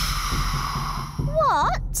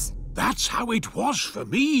 What? That's how it was for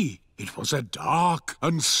me. It was a dark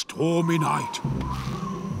and stormy night.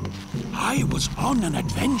 I was on an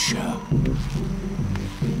adventure.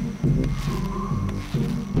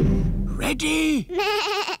 Ready?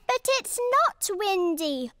 But it's not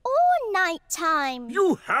windy or nighttime.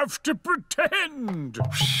 You have to pretend.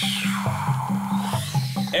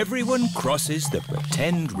 Everyone crosses the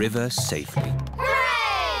pretend river safely.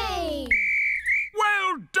 Hooray!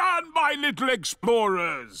 Well done, my little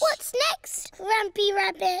explorers. What's next, Grumpy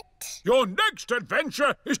Rabbit? Your next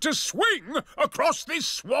adventure is to swing across this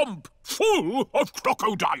swamp full of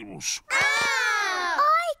crocodiles. I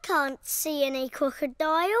can't see any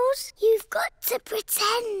crocodiles. You've got to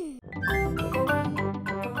pretend.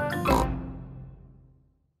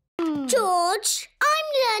 George, I'm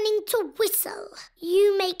learning to whistle.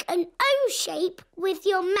 You make an O shape with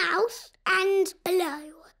your mouth and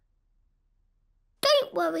blow.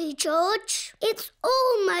 Don't worry, George. It's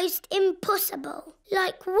almost impossible,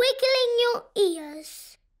 like wiggling your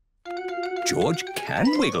ears. George can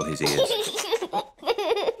wiggle his ears.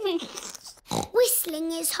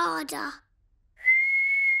 Whistling is harder.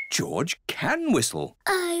 George can whistle.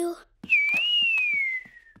 Oh.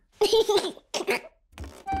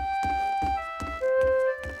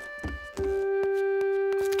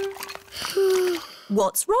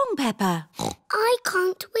 What's wrong, Peppa? I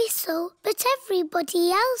can't whistle, but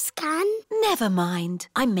everybody else can. Never mind.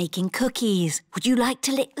 I'm making cookies. Would you like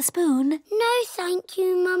to lick the spoon? No, thank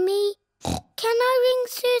you, Mummy. Can I ring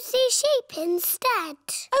Suzy Sheep instead?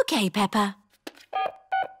 OK, Peppa.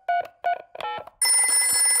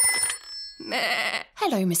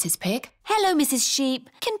 Hello, Mrs. Pig. Hello, Mrs. Sheep.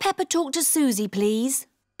 Can Peppa talk to Suzy, please?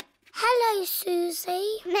 Hello,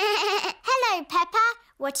 Suzy. Hello, Peppa.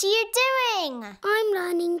 What are you doing? I'm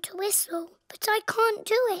learning to whistle, but I can't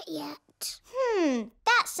do it yet.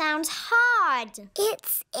 That sounds hard.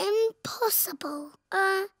 It's impossible.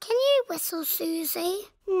 Can you whistle, Suzy?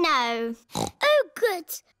 No. Oh, good.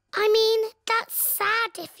 I mean, that's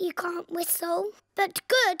sad if you can't whistle, but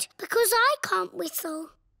good because I can't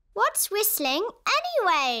whistle. What's whistling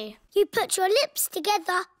anyway? You put your lips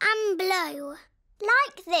together and blow.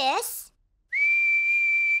 Like this?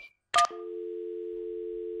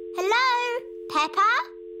 Hello, Peppa?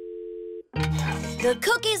 The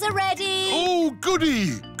cookies are ready. Oh,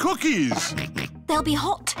 goody! Cookies! They'll be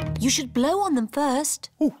hot. You should blow on them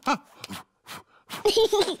first. Oh, ha.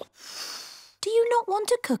 Do you not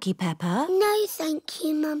want a cookie, Peppa? No, thank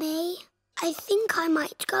you, Mummy. I think I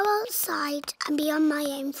might go outside and be on my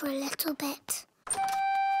own for a little bit.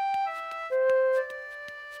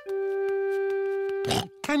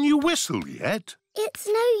 Can you whistle yet? It's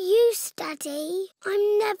no use, Daddy.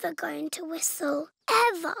 I'm never going to whistle,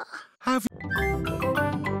 ever. Have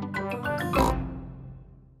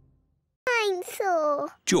Dinosaur.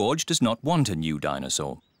 George does not want a new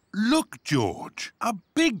dinosaur. Look, George, a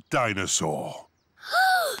big dinosaur.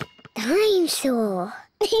 Dinosaur.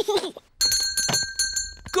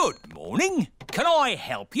 Good morning. Can I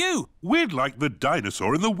help you? We'd like the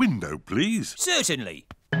dinosaur in the window, please. Certainly.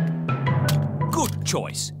 Good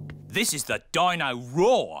choice. This is the Dino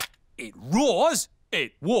Roar. It roars,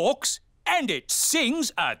 it walks, and it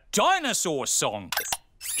sings a dinosaur song.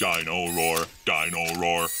 Dino roar,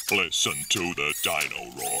 listen to the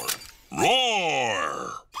dino roar.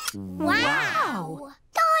 Roar! Wow!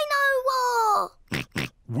 Dino Roar!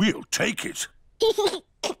 We'll take it.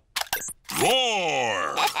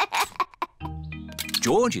 Roar!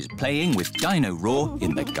 George is playing with Dino Roar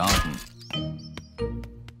in the garden.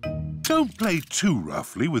 Don't play too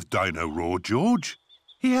roughly with Dino Roar, George.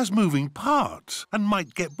 He has moving parts and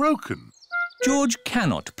might get broken. George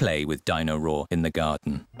cannot play with Dino Roar in the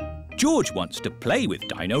garden. George wants to play with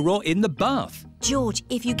Dino Roar in the bath. George,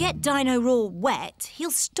 if you get Dino Roar wet,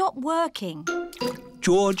 he'll stop working.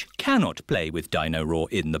 George cannot play with Dino Roar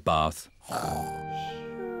in the bath.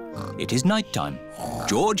 It is night time.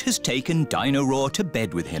 George has taken Dino Roar to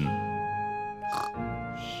bed with him.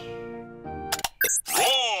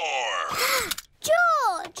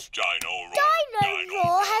 George! Dino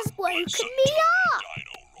Roar has woken me up.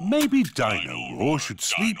 Maybe Dino Roar should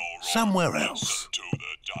sleep somewhere else.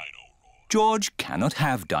 George cannot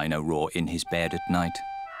have Dino Roar in his bed at night.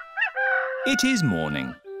 It is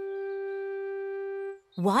morning.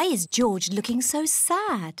 Why is George looking so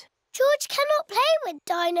sad? George cannot play with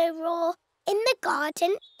Dino Roar in the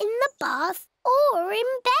garden, in the bath, or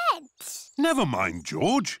in bed. Never mind,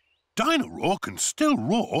 George. Dino Roar can still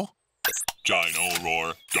roar. Dino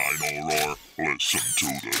roar, listen to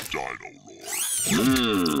the dino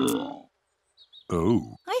roar.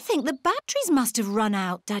 Oh. I think the batteries must have run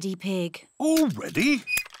out, Daddy Pig. Already?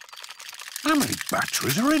 How many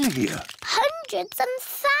batteries are in here? Hundreds and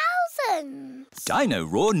thousands. Dino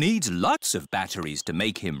Roar needs lots of batteries to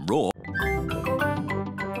make him roar.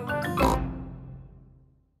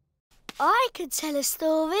 I could tell a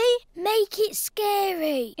story. Make it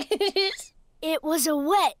scary. It was a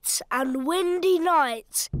wet and windy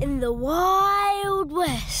night in the Wild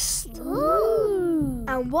West. Ooh.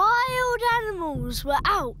 And wild animals were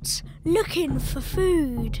out looking for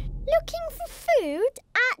food. Looking for food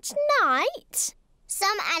at night?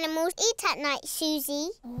 Some animals eat at night, Suzy.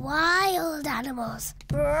 Wild animals.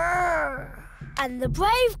 Brrr. And the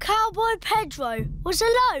brave cowboy Pedro was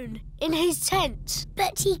alone in his tent.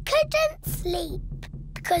 But he couldn't sleep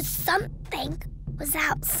because something was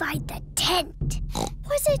outside the tent.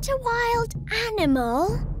 Was it a wild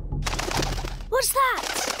animal? What's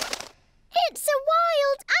that? It's a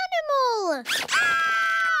wild animal!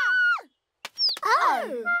 Ah!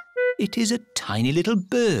 Oh! It is a tiny little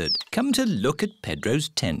bird come to look at Pedro's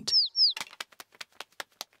tent.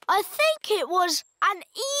 I think it was an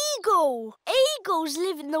eagle. Eagles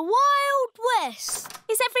live in the Wild West.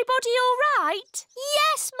 Is everybody all right?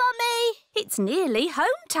 Yes, Mummy. It's nearly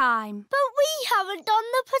home time. But we haven't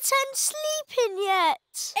done the pretend sleeping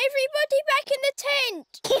yet. Everybody back in the tent.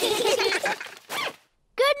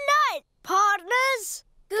 Good night, partners.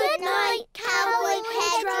 Good night, Cowboy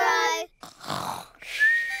Pedro.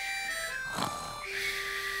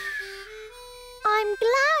 I'm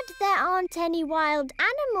glad there aren't any wild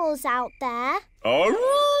animals out there. Wild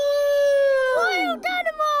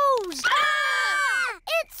animals! Ah!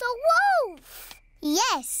 It's a wolf!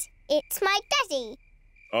 Yes, it's my daddy.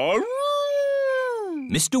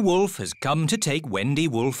 Mr. Wolf has come to take Wendy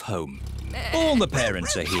Wolf home. All the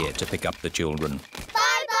parents are here to pick up the children.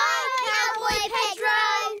 Bye-bye, Cowboy Pedro.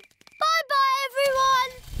 Bye-bye,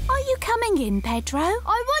 everyone. Are you coming in, Pedro?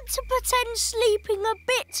 I want to pretend sleeping a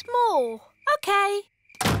bit more. OK.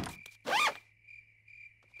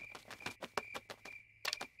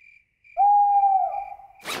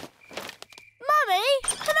 Mummy,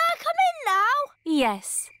 can I come in now?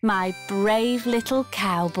 Yes, my brave little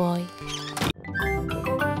cowboy.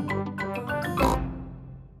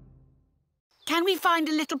 Can we find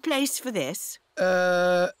a little place for this?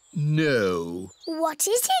 No. What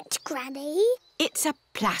is it, Granny? It's a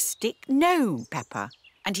plastic gnome, Peppa,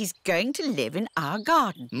 and he's going to live in our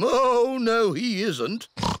garden. Oh, no, he isn't.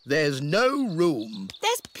 There's no room.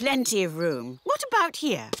 There's plenty of room. What about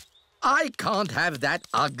here? I can't have that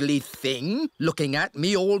ugly thing looking at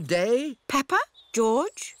me all day. Peppa,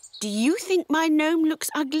 George, do you think my gnome looks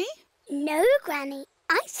ugly? No, Granny.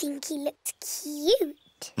 I think he looks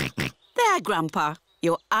cute. There, Grandpa,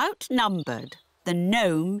 you're outnumbered. The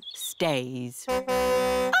gnome stays.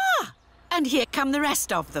 Ah! And here come the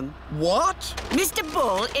rest of them. What? Mr.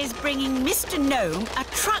 Bull is bringing Mr. Gnome a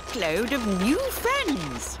truckload of new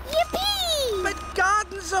friends. Yippee! But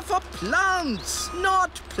gardens are for plants,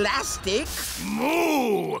 not plastic.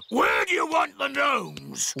 Moo! Where do you want the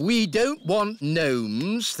gnomes? We don't want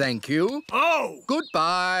gnomes, thank you. Oh!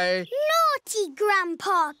 Goodbye. Naughty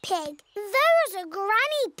Grandpa Pig. Those are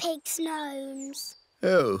Granny Pig's gnomes.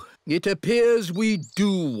 Oh, it appears we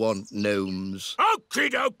do want gnomes. Okie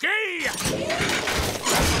dokie!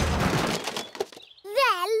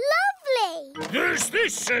 They're lovely. There's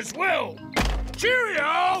this as well.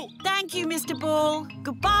 Cheerio! Thank you, Mr. Bull.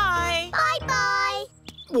 Goodbye. Bye-bye.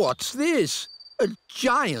 What's this? A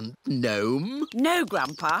giant gnome? No,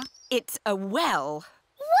 Grandpa. It's a well.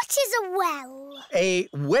 What is a well? A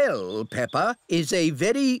well, Peppa, is a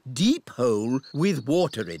very deep hole with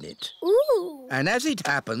water in it. Ooh. And as it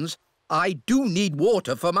happens, I do need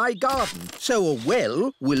water for my garden, so a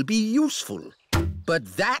well will be useful.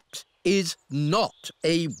 But that is not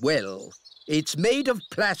a well. It's made of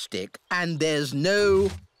plastic and there's no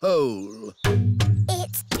hole.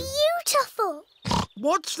 It's beautiful.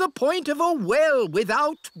 What's the point of a well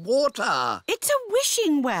without water? It's a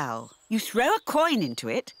wishing well. You throw a coin into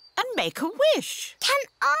it and make a wish. Can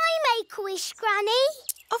I make a wish, Granny?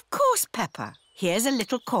 Of course, Peppa. Here's a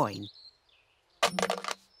little coin.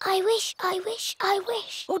 I wish, I wish, I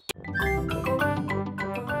wish. Oh,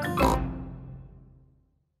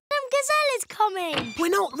 Gazelle is coming. We're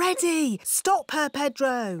not ready. Stop her,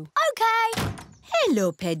 Pedro. OK.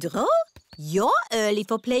 Hello, Pedro. You're early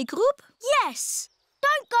for playgroup? Yes.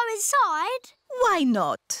 Don't go inside. Why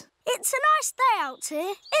not? It's a nice day out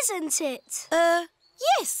here, isn't it?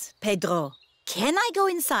 Yes, Pedro. Can I go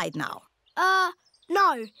inside now?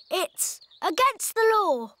 No. It's against the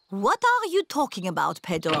law. What are you talking about,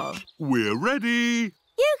 Pedro? We're ready.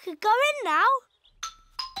 You could go in now.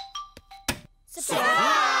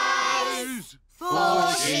 Surprise!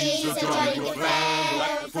 For she's a jolly good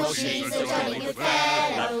fellow. For she's a jolly good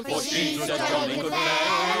fellow. For she's a jolly good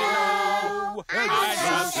fellow. And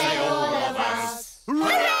so say all of us.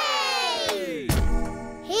 Hooray!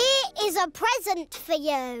 Here is a present for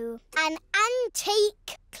you. An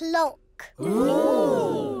antique clock.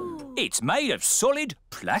 Ooh. It's made of solid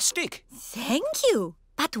plastic. Thank you.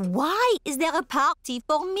 But why is there a party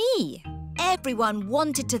for me? Everyone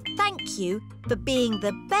wanted to thank you for being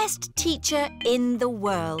the best teacher in the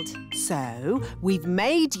world. So, we've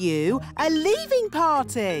made you a leaving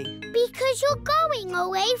party. Because you're going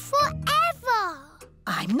away forever.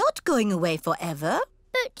 I'm not going away forever.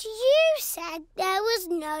 But you said there was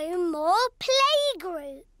no more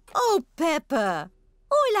playgroup. Oh, Peppa.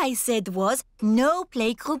 All I said was no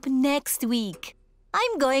playgroup next week.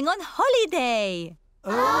 I'm going on holiday.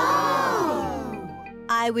 Oh!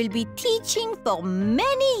 I will be teaching for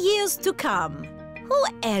many years to come. Who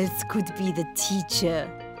else could be the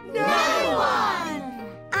teacher? No one!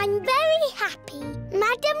 I'm very happy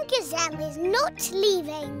Madame Gazelle is not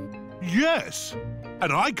leaving. Yes,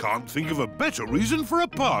 and I can't think of a better reason for a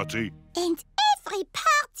party. And every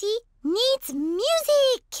party needs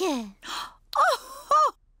music.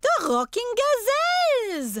 Oh, the rocking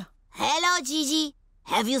gazelles! Hello, Gigi.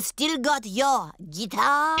 Have you still got your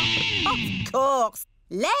guitar? Of course.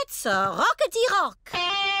 Let's rockety rock.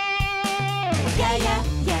 Yeah, yeah,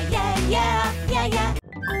 yeah, yeah, yeah, yeah, yeah.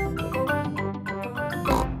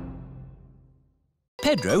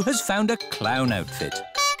 Pedro has found a clown outfit.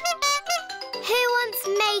 Who wants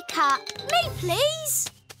makeup? Me, please.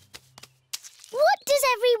 What does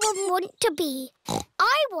everyone want to be?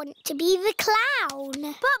 I want to be the clown.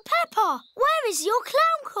 But, Peppa, where is your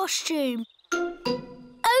clown costume?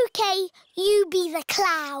 OK, OK, you be the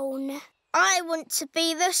clown. I want to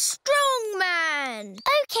be the strong man.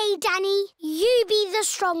 OK, Danny, you be the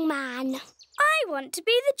strong man. I want to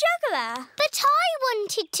be the juggler. But I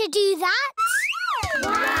wanted to do that.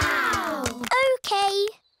 Wow! OK,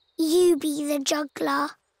 you be the juggler.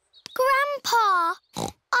 Grandpa,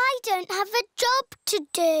 I don't have a job to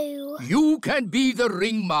do. You can be the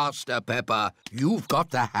ringmaster, Peppa. You've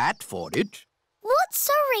got the hat for it. What's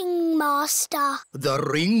a ringmaster? The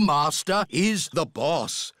ringmaster is the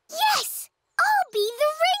boss. Yes, I'll be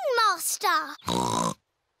the ringmaster.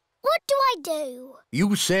 What do I do?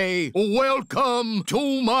 You say, "Welcome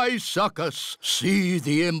to my circus. See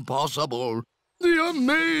the impossible, the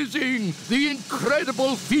amazing, the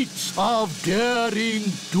incredible feats of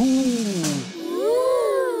daring do."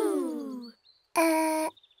 Ooh.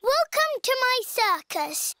 Welcome to my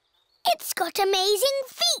circus. It's got amazing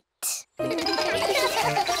feet.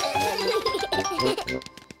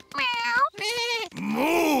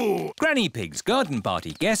 Moo! Granny Pig's garden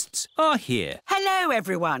party guests are here. Hello,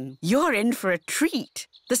 everyone. You're in for a treat.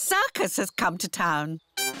 The circus has come to town.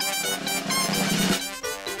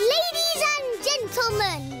 Ladies and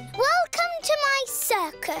gentlemen, welcome to my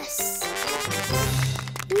circus.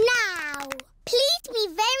 Now, please be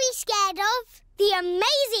very scared of the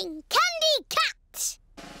amazing Candy Cat.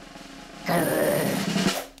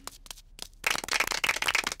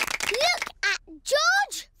 Look at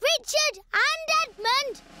George, Richard and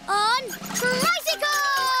Edmund on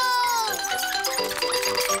tricycles!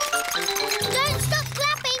 Don't stop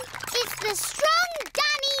clapping. It's the strong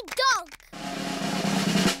Danny dog.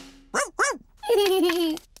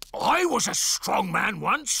 I was a strong man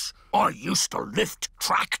once. I used to lift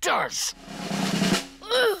tractors.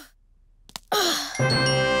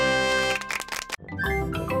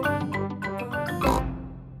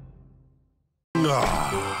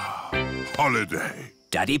 Holiday.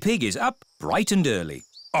 Daddy Pig is up bright and early.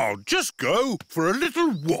 I'll just go for a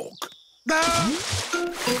little walk.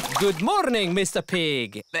 Good morning, Mr.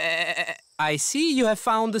 Pig. I see you have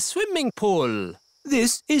found the swimming pool.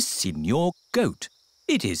 This is Signor Goat.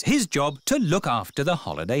 It is his job to look after the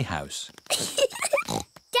holiday house.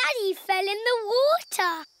 Daddy fell in the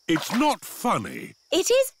water. It's not funny. It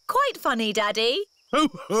is quite funny, Daddy. Ho,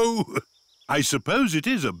 ho. I suppose it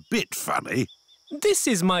is a bit funny. This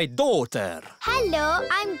is my daughter. Hello,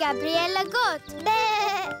 I'm Gabriella Goat.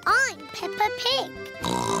 I'm Peppa Pig.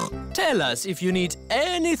 Tell us if you need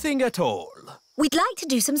anything at all. We'd like to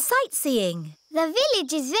do some sightseeing. The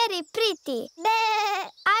village is very pretty.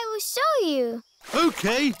 I will show you.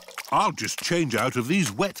 OK, I'll just change out of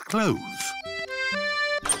these wet clothes.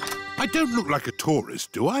 I don't look like a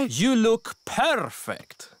tourist, do I? You look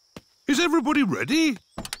perfect. Is everybody ready?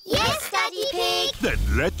 Yes, Daddy Pig. Then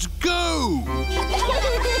let's go!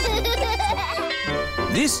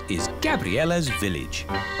 This is Gabriella's village.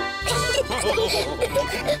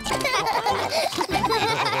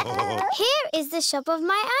 Here is the shop of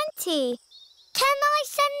my auntie. Can I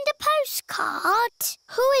send a postcard?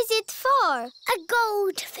 Who is it for? A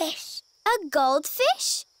goldfish. A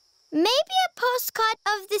goldfish? Maybe a postcard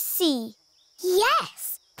of the sea.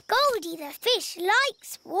 Yes, Goldie the fish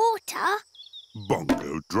likes water.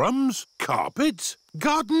 Bongo drums, carpets,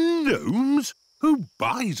 garden gnomes. Who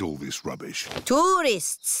buys all this rubbish?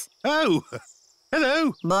 Tourists. Oh,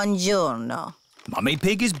 hello. Buongiorno. Mummy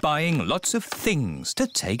Pig is buying lots of things to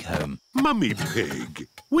take home. Mummy Pig,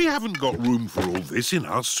 we haven't got room for all this in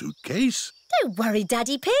our suitcase. Don't worry,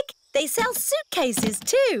 Daddy Pig. They sell suitcases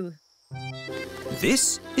too.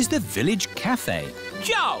 This is the village cafe.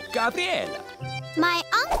 Ciao, Gabriella. My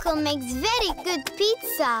uncle makes very good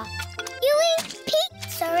pizza. You eat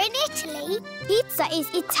pizza in Italy? Pizza is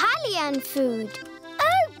Italian food.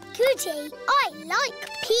 Oh, goody. I like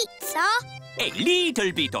pizza. A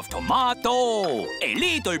little bit of tomato, a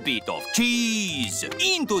little bit of cheese,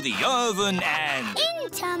 into the oven and...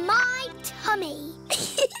 Into my tummy.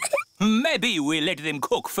 Maybe we'll let them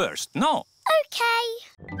cook first, no? OK.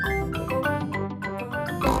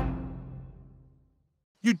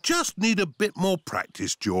 You just need a bit more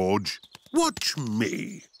practice, George. Watch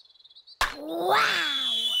me. Wow!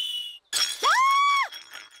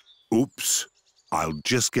 Oops. I'll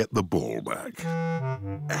just get the ball back.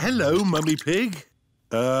 Hello, Mummy Pig.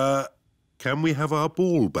 Can we have our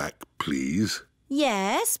ball back, please?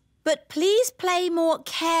 Yes, but please play more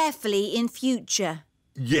carefully in future.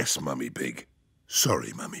 Yes, Mummy Pig.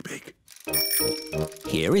 Sorry, Mummy Pig.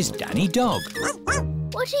 Here is Danny Dog.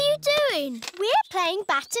 What are you doing? We're playing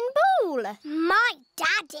bat and ball. My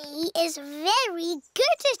daddy is very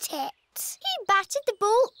good at it. He batted the ball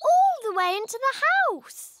all the way into the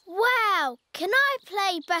house. Wow! Can I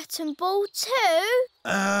play bat and ball too?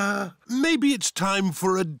 Maybe it's time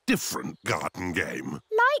for a different garden game.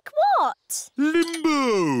 Like what?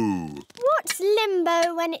 Limbo! What's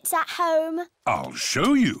limbo when it's at home? I'll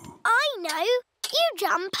show you. I know. You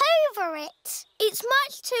jump over it. It's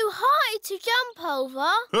much too high to jump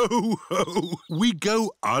over. Ho, ho! We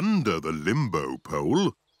go under the limbo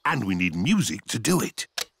pole, and we need music to do it.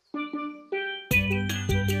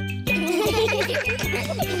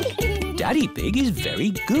 Daddy Pig is very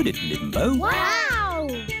good at limbo. Wow!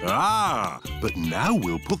 But now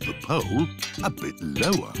we'll put the pole a bit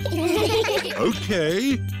lower.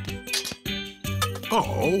 OK.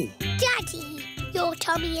 Oh. Daddy, your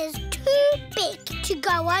tummy is too big to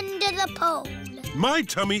go under the pole. My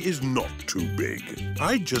tummy is not too big.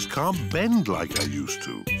 I just can't bend like I used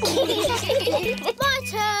to. My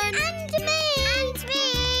turn. And me.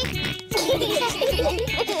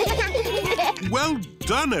 Well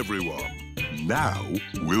done, everyone. Now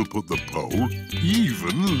we'll put the pole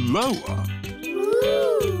even lower.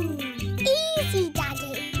 Ooh. Easy,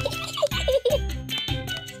 Daddy.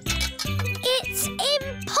 It's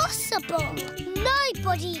impossible.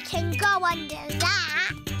 Nobody can go under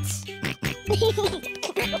that.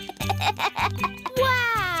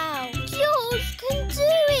 Wow! George can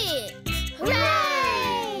do it!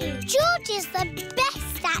 Hooray! George is the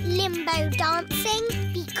best at limbo dancing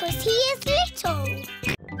because he is little.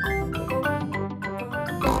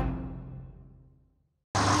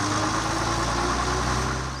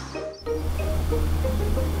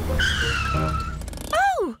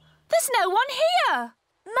 Oh! There's no one here!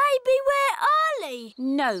 Maybe we're early.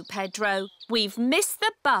 No, Pedro. We've missed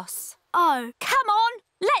the bus. Oh. Come on,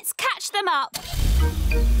 let's catch them up.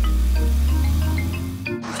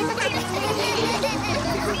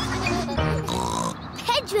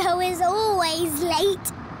 Pedro is always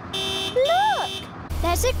late. Look!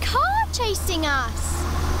 There's a car chasing us.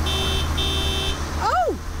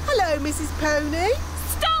 Oh, hello, Mrs. Pony.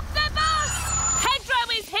 Stop the bus!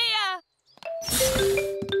 Pedro is here!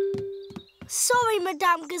 Sorry,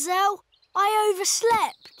 Madame Gazelle. I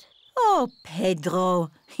overslept. Oh, Pedro,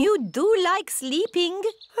 you do like sleeping.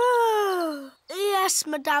 Yes,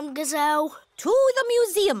 Madame Gazelle. To the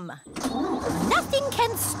museum. Nothing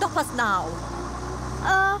can stop us now.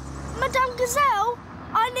 Madame Gazelle,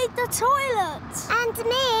 I need the toilet. And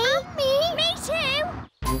me. And me. Me too.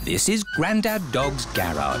 This is Grandad Dog's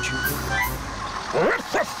garage.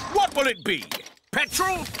 What will it be?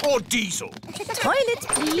 Petrol or diesel? Toilet,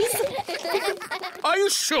 please. Are you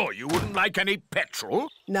sure you wouldn't like any petrol?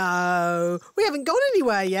 No, we haven't gone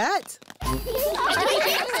anywhere yet.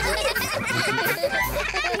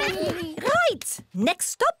 Right. Next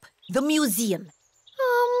stop, the museum.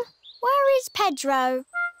 Where is Pedro?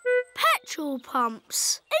 Petrol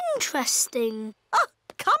pumps. Interesting. Oh,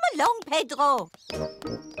 come along, Pedro.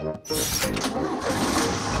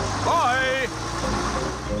 Bye.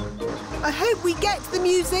 I hope we get to the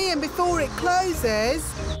museum before it closes.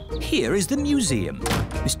 Here is the museum.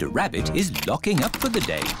 Mr. Rabbit is locking up for the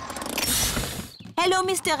day. Hello,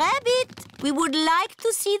 Mr. Rabbit. We would like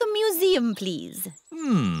to see the museum, please.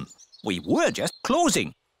 We were just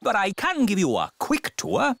closing, but I can give you a quick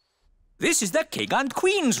tour. This is the King and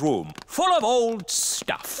Queen's room, full of old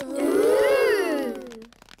stuff.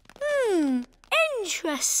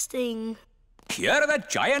 Interesting. Here are the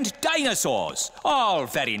giant dinosaurs, all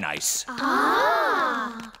very nice.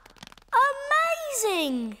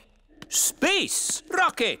 Amazing. Space,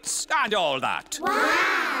 rockets, and all that.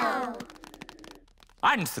 Wow!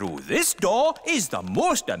 And through this door is the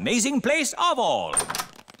most amazing place of all.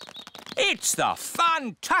 It's the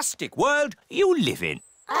fantastic world you live in.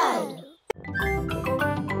 Oh.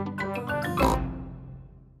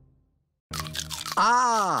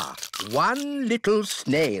 One little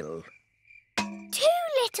snail. 2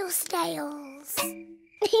 little snails.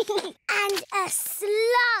 And a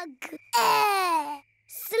slug.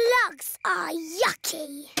 Slugs are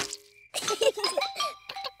yucky.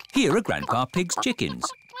 Here are Grandpa Pig's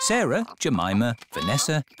chickens. Sarah, Jemima,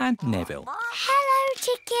 Vanessa and Neville. Hello,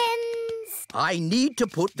 chickens. I need to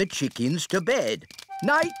put the chickens to bed.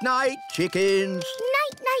 Night-night, chickens.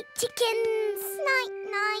 Night-night, chickens.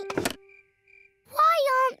 Night-night. Why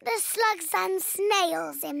aren't the slugs and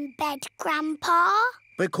snails in bed, Grandpa?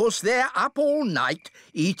 Because they're up all night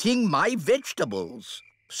eating my vegetables.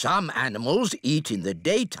 Some animals eat in the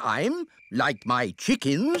daytime, like my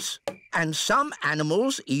chickens, and some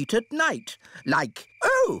animals eat at night, like...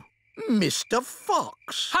 Oh, Mr.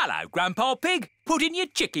 Fox. Hello, Grandpa Pig. Putting your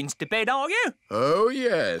chickens to bed, are you? Oh,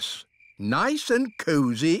 yes. Nice and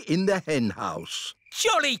cosy in the hen house.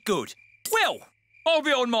 Jolly good. Well, I'll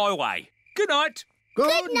be on my way. Good night.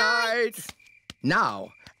 Good night.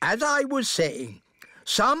 Now, as I was saying,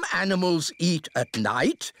 some animals eat at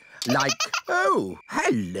night, like... Oh,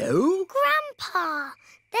 hello. Grandpa,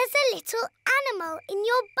 there's a little animal in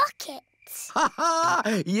your bucket. Ha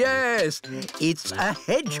ha! Yes, it's a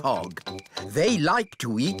hedgehog. They like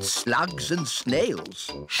to eat slugs and snails.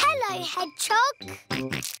 Hello, hedgehog.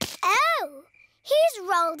 Oh, he's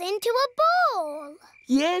rolled into a ball.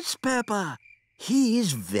 Yes, Peppa. He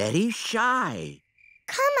is very shy.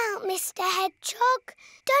 Come out, Mr. Hedgehog.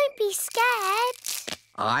 Don't be scared.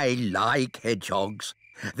 I like hedgehogs.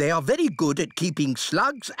 They are very good at keeping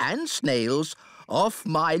slugs and snails off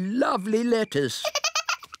my lovely lettuce.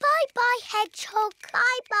 Bye-bye, hedgehog.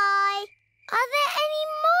 Bye-bye. Are there any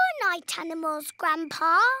more night animals,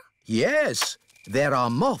 Grandpa? Yes, there are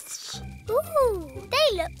moths. Ooh,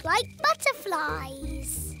 they look like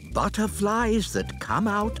butterflies. Butterflies that come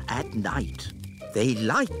out at night. They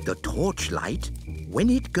like the torchlight. When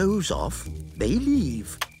it goes off, they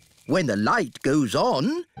leave. When the light goes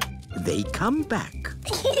on, they come back.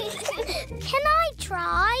 Can I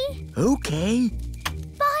try? OK.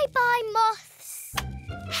 Bye-bye, moths.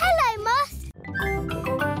 Hello, moth.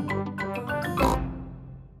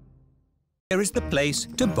 Here is the place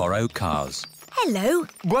to borrow cars. Hello.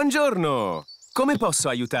 Buongiorno. Come posso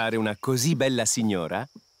aiutare una così bella signora?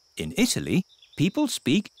 In Italy, people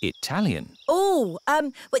speak Italian. Oh,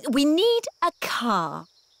 we need a car.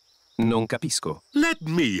 Non capisco. Let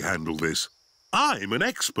me handle this. I'm an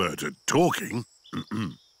expert at talking.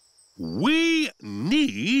 We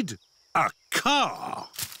need a car.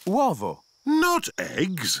 Uovo. Not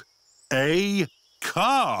eggs. A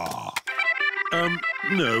car.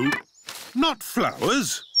 No. Not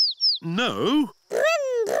flowers. No.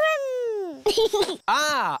 Brum, brum.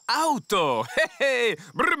 Ah, auto. Hey,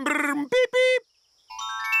 brum, brum, beep, beep.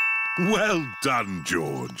 Well done,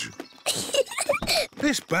 George.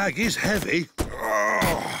 This bag is heavy.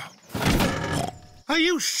 Oh. Are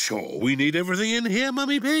you sure we need everything in here,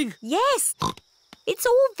 Mummy Pig? Yes. It's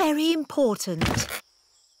all very important.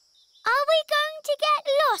 Are we going to get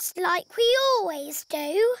lost like we always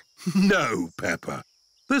do? No, Peppa.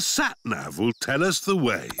 The sat-nav will tell us the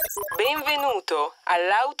way. Benvenuto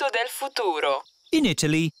all'auto del futuro. In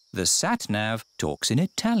Italy, the sat-nav talks in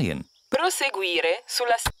Italian. Proseguire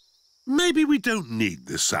sulla... Maybe we don't need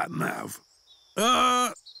the sat-nav.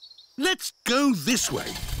 Let's go this way.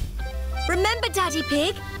 Remember, Daddy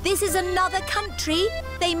Pig, this is another country.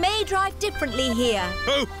 They may drive differently here.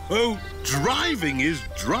 Oh, driving is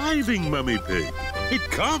driving, Mummy Pig. It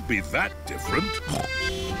can't be that different.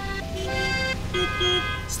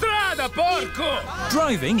 Strada, porco!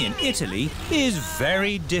 Driving in Italy is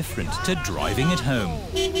very different to driving at home.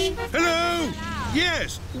 Hello!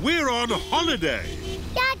 Yes, we're on holiday.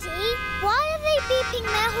 Daddy, why are they beeping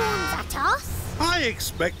their horns at us? I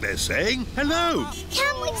expect they're saying hello.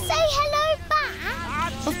 Can we say hello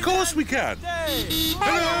back? Of course we can.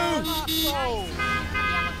 Hello!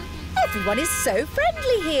 Everyone is so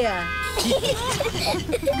friendly here.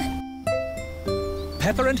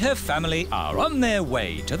 Peppa and her family are on their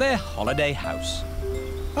way to their holiday house.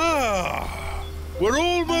 Ah, we're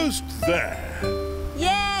almost there.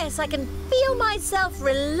 Yes, I can feel myself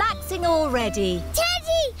relaxing already.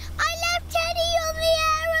 Teddy! I left Teddy on the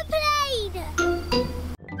aeroplane!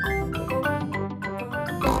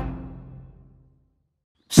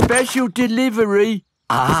 Special delivery.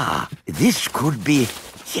 Ah, this could be...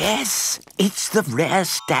 Yes, it's the rare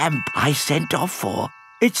stamp I sent off for.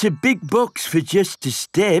 It's a big box for just a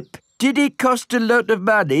step. Did it cost a lot of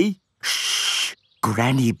money? Shh!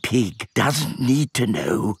 Granny Pig doesn't need to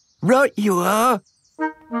know. Right you are.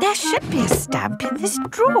 There should be a stamp in this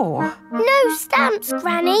drawer. No stamps,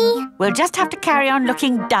 Granny. We'll just have to carry on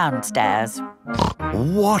looking downstairs.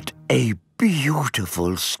 What a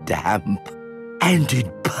beautiful stamp. And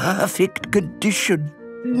in perfect condition.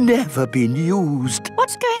 Never been used.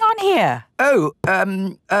 What's going on here? Oh,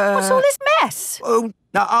 What's all this mess? Oh,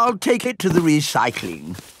 now I'll take it to the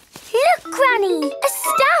recycling. Look, Granny, a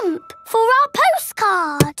stamp for our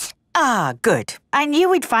postcard. Ah, good. I knew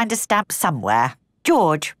we'd find a stamp somewhere.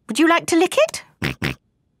 George, would you like to lick it?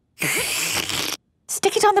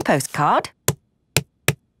 Stick it on the postcard.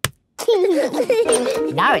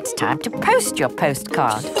 Now it's time to post your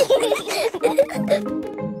postcard.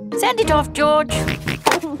 Send it off, George.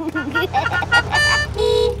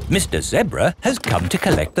 Mr. Zebra has come to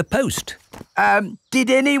collect the post. Did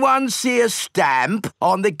anyone see a stamp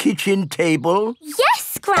on the kitchen table? Yes,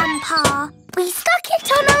 Yes, Grandpa. We stuck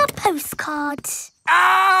it on our postcard.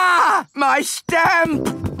 Ah! My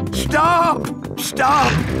stamp! Stop!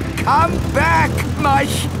 Stop! Come back! My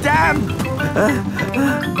stamp!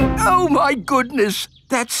 Oh, my goodness!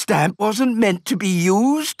 That stamp wasn't meant to be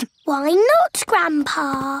used. Why not,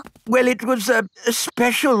 Grandpa? Well, it was a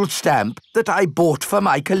special stamp that I bought for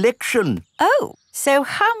my collection. Oh, so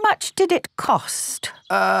how much did it cost?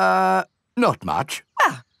 Not much.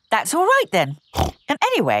 Ah, that's all right then. And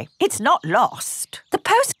anyway, it's not lost. The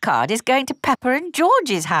postcard is going to Peppa and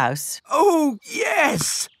George's house. Oh,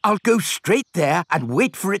 yes! I'll go straight there and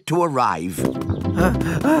wait for it to arrive.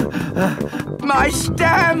 My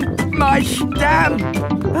stamp! My stamp!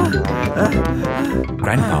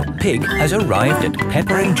 Grandpa Pig has arrived at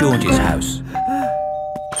Peppa and George's house.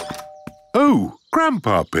 Oh,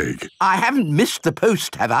 Grandpa Pig. I haven't missed the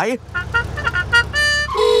post, have I?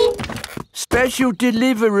 Special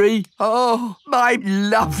delivery. Oh, my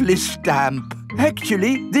lovely stamp.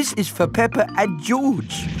 Actually, this is for Peppa and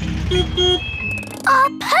George. Our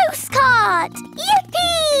postcard!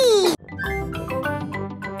 Yippee!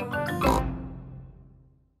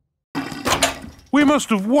 We must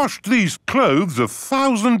have washed these clothes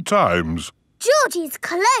 1,000 times. George's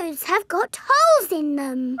clothes have got holes in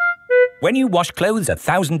them. When you wash clothes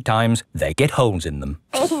 1,000 times, they get holes in them.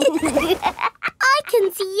 I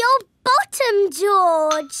can see your bottom,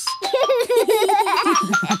 George.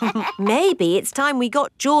 Maybe it's time we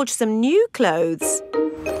got George some new clothes.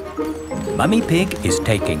 Mummy Pig is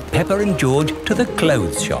taking Peppa and George to the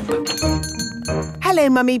clothes shop. Hello,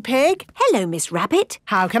 Mummy Pig. Hello, Miss Rabbit.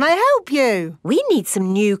 How can I help you? We need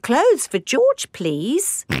some new clothes for George,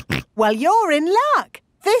 please. Well, you're in luck.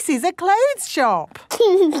 This is a clothes shop.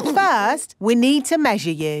 First, we need to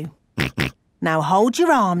measure you. Now hold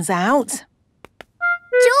your arms out.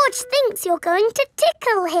 George thinks you're going to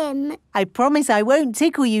tickle him. I promise I won't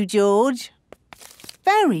tickle you, George.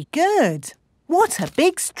 Very good. What a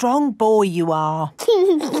big, strong boy you are.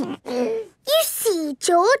 You see,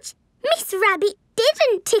 George, Miss Rabbit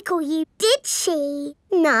didn't tickle you, did she?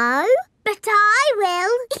 No, but I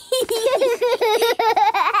will.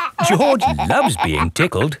 George loves being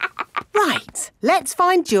tickled. Right, let's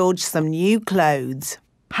find George some new clothes.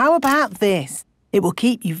 How about this? It will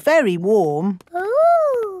keep you very warm.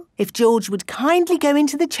 Ooh. If George would kindly go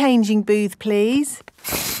into the changing booth, please.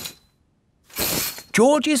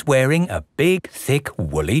 George is wearing a big, thick,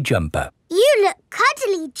 woolly jumper. You look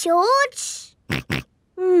cuddly, George.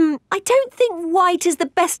 I don't think white is the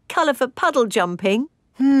best colour for puddle jumping.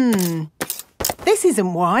 This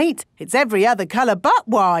isn't white. It's every other colour but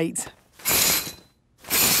white.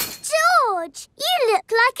 George, you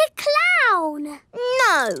look like a clown.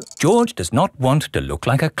 No. George does not want to look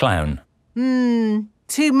like a clown.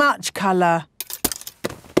 Too much colour.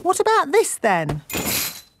 What about this then?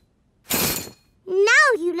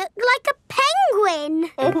 Now you look like a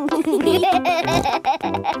penguin.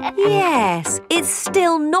 Yes, it's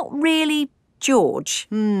still not really George.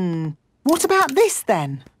 What about this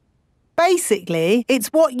then? Basically, it's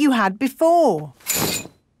what you had before.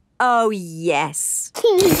 Oh, yes.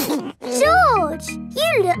 George,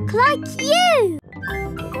 you look like you.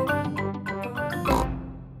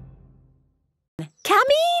 Come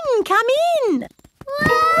in, come in.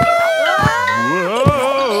 Whoa!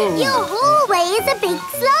 Your hallway is a big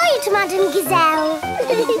slide, Madam Gazelle.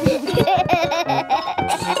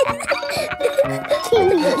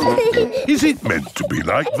 Is it meant to be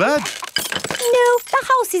like that? No, the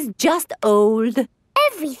house is just old.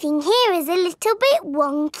 Everything here is a little bit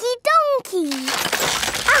wonky-donkey.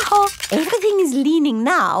 Aho, everything is leaning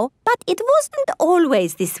now, but it wasn't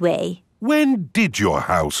always this way. When did your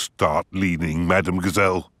house start leaning, Madam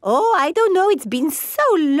Gazelle? Oh, I don't know. It's been so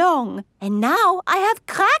long. And now I have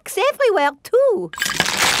cracks everywhere too.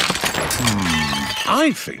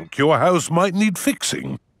 I think your house might need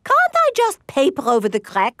fixing. Can't I just paper over the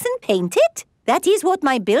cracks and paint it? That is what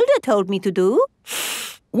my builder told me to do.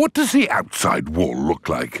 What does the outside wall look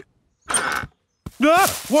like? Ah!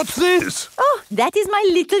 What's this? Oh, that is my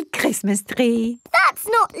little Christmas tree. That's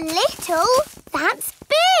not little, that's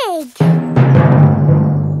big.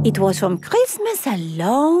 It was from Christmas a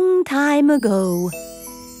long time ago.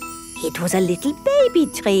 It was a little baby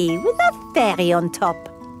tree with a fairy on top.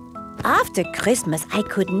 After Christmas, I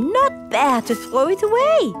could not bear to throw it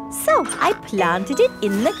away, so I planted it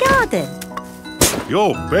in the garden.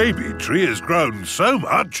 Your baby tree has grown so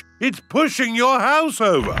much, it's pushing your house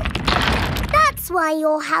over. That's why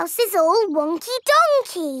your house is all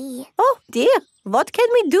wonky-donkey. Oh, dear. What can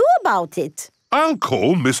we do about it? I'll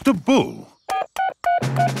call Mr. Bull.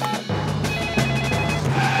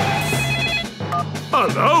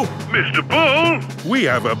 Hello, Mr. Bull. We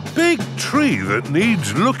have a big tree that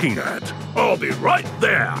needs looking at. I'll be right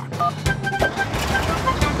there.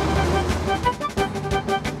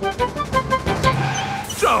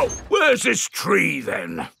 So, where's this tree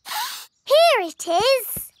then? Here it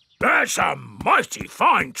is. That's a mighty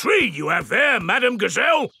fine tree you have there, Madam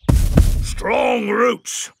Gazelle. Strong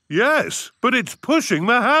roots. Yes, but it's pushing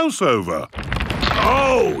the house over.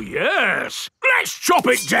 Oh, yes. Let's chop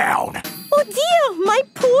it down. Oh dear, my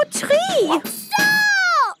poor tree!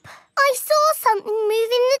 Stop! I saw something move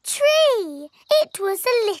in the tree. It was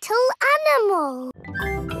a little animal.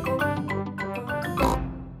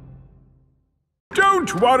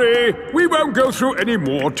 Don't worry. We won't go through any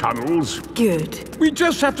more tunnels. Good. We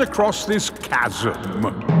just have to cross this chasm.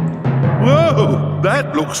 Whoa,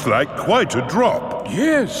 that looks like quite a drop.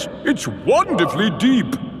 Yes, it's wonderfully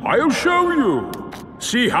deep. I'll show you.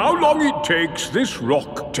 See how long it takes this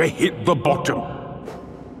rock to hit the bottom.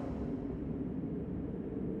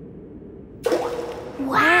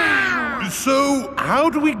 Wow! So, how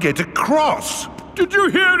do we get across? Did you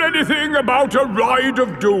hear anything about a ride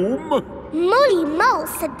of doom? Molly Mole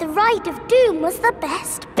said the ride of doom was the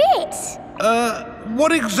best bit.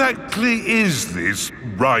 What exactly is this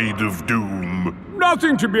ride of doom?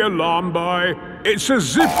 Nothing to be alarmed by. It's a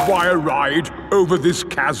zip wire ride over this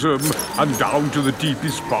chasm and down to the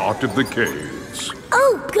deepest part of the caves.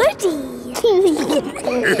 Oh, goody!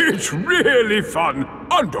 It's really fun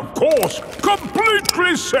and, of course,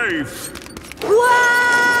 completely safe.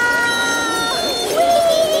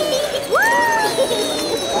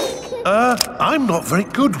 I'm not very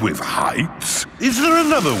good with heights. Is there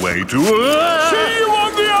another way to... See you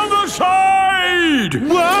on the other side!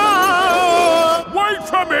 Whoa! Wait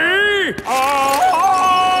for me!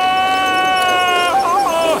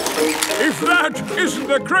 If that isn't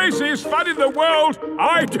the craziest fun in the world,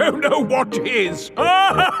 I don't know what is. It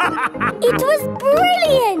was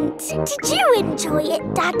brilliant! Did you enjoy it,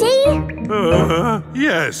 Daddy?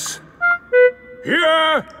 Yes.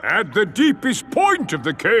 Here, at the deepest point of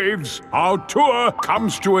the caves, our tour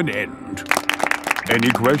comes to an end. Any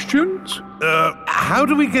questions? How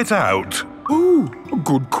do we get out? Oh, a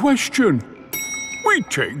good question. We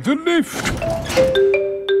take the lift.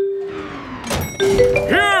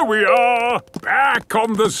 Here we are, back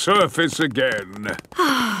on the surface again.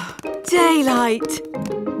 Daylight.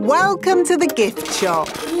 Welcome to the gift shop.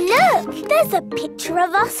 Look, there's a picture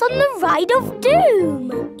of us on the ride of doom.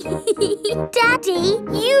 Daddy,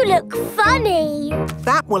 you look funny.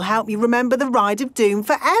 That will help you remember the ride of doom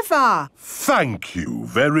forever. Thank you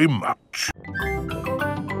very much.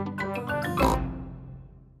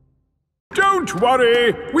 Don't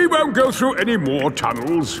worry, we won't go through any more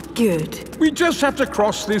tunnels. Good. We just have to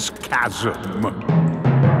cross this chasm.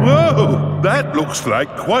 Whoa, that looks like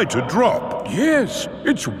quite a drop. Yes,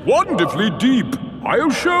 it's wonderfully deep. I'll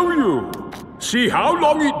show you. See how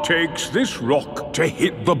long it takes this rock to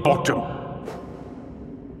hit the bottom.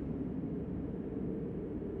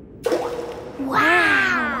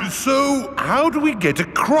 Wow! So, how do we get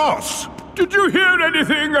across? Did you hear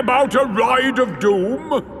anything about a ride of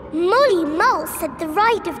doom? Molly Mole said the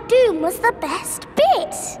ride of doom was the best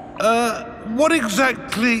bit. What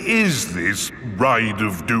exactly is this ride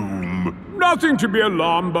of doom? Nothing to be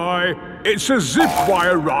alarmed by. It's a zip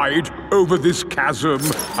wire ride over this chasm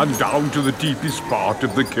and down to the deepest part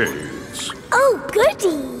of the caves. Oh,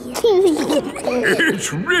 goody!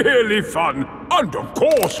 It's really fun and, of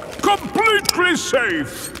course, completely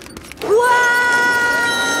safe.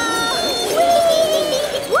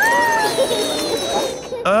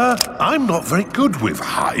 I'm not very good with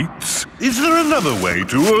heights. Is there another way to...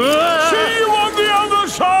 See you on the other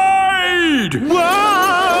side!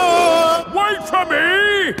 Whoa! Wait for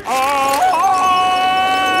me!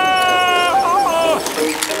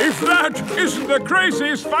 If that isn't the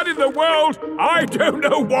craziest fun in the world, I don't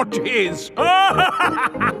know what is.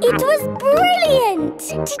 It was brilliant!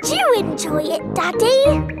 Did you enjoy it,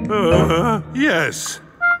 Daddy? Yes.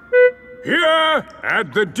 Here,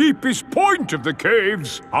 at the deepest point of the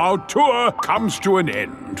caves, our tour comes to an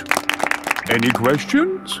end. Any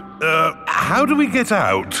questions? How do we get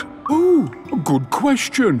out? Oh, a good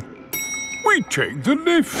question. We take the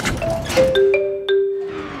lift.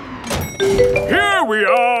 Here we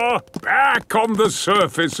are, back on the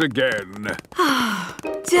surface again.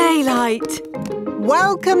 Daylight.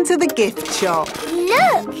 Welcome to the gift shop.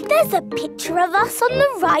 Look, there's a picture of us on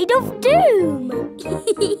the ride of doom.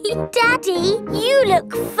 Daddy, you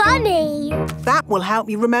look funny. That will help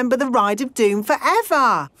you remember the ride of doom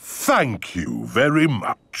forever. Thank you very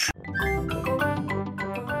much.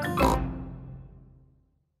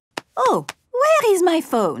 Oh, where is my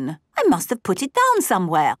phone? I must have put it down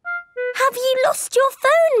somewhere. Have you lost your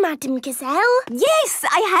phone, Madame Gazelle? Yes,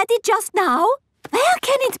 I had it just now. Where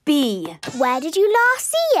can it be? Where did you last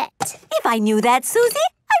see it? If I knew that, Suzy,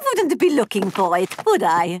 I wouldn't be looking for it, would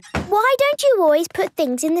I? Why don't you always put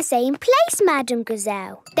things in the same place, Madame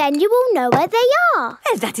Gazelle? Then you will know where they are.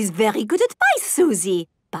 Well, that is very good advice, Suzy.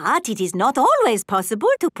 But it is not always possible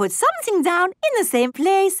to put something down in the same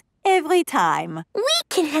place every time. We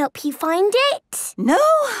can help you find it. No,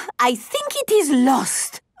 I think it is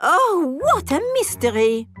lost. Oh, what a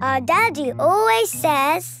mystery. Our Daddy always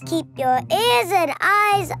says, keep your ears and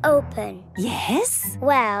eyes open. Yes?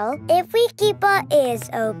 Well, if we keep our ears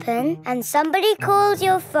open and somebody calls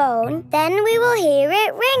your phone, then we will hear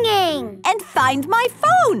it ringing. And find my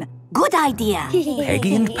phone. Good idea.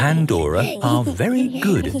 Peggy and Pandora are very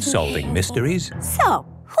good at solving mysteries. So,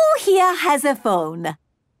 who here has a phone?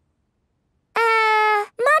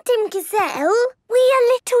 Madame Gazelle, we are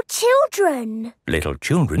little children. Little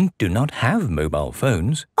children do not have mobile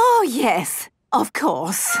phones. Oh, yes, of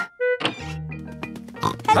course.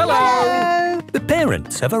 Hello! The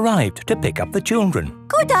parents have arrived to pick up the children.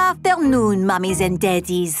 Good afternoon, mummies and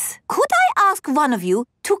daddies. Could I ask one of you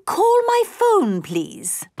to call my phone,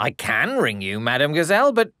 please? I can ring you, Madame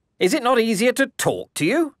Gazelle, but is it not easier to talk to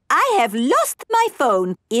you? I have lost my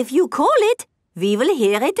phone. If you call it, we will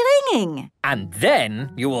hear it ringing. And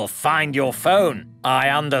then you will find your phone. I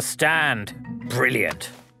understand. Brilliant.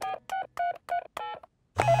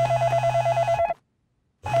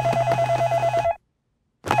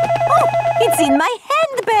 Oh, it's in my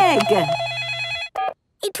handbag.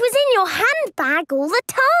 It was in your handbag all the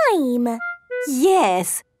time.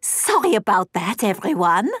 Yes. Sorry about that,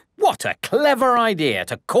 everyone. What a clever idea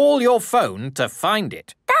to call your phone to find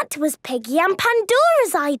it. That was Piggy and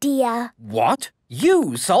Pandora's idea. What?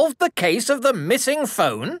 You solved the case of the missing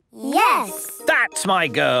phone? Yes. That's my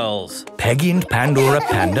girls. Peggy and Pandora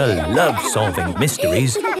Panda love solving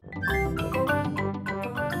mysteries. Let's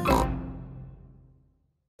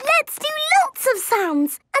do lots of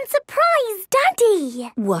sounds and surprise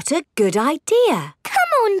Daddy. What a good idea.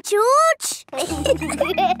 Come on, George.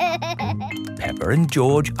 Peppa and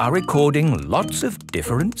George are recording lots of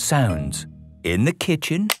different sounds. In the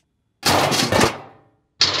kitchen,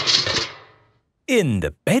 in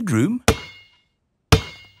the bedroom,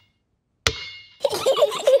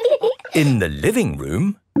 in the living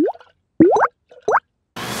room,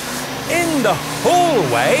 in the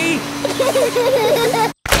hallway,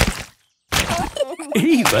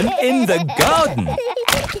 even in the garden.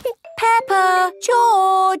 Peppa,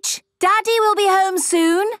 George, Daddy will be home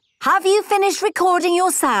soon. Have you finished recording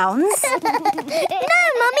your sounds? No,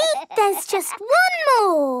 Mummy, there's just one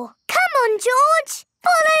more. Come on, George,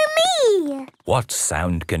 follow me. What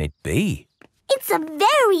sound can it be? It's a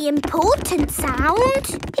very important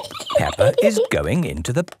sound. Peppa is going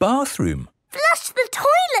into the bathroom. Flush the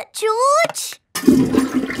toilet, George.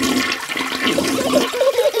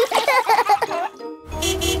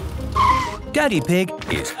 Daddy Pig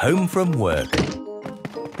is home from work.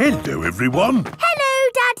 Hello, everyone. Hello,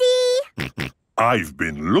 Daddy. I've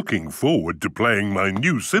been looking forward to playing my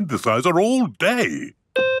new synthesizer all day.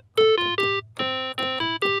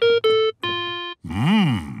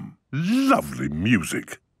 Lovely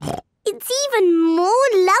music. It's even more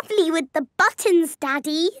lovely with the buttons,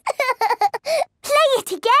 Daddy. Play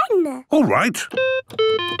it again. All right.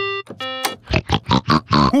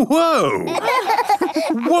 Whoa!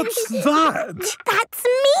 What's that? That's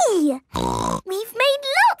me. We've made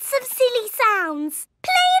lots of silly sounds.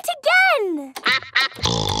 Play it again.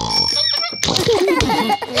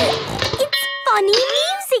 It's funny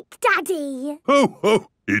music, Daddy. Oh,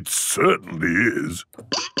 it certainly is.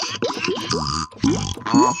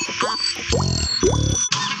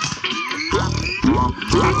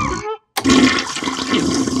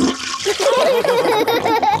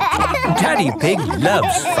 Daddy Pig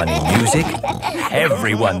loves funny music.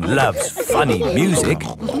 Everyone loves funny music.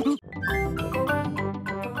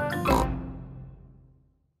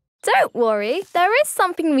 Don't worry, there is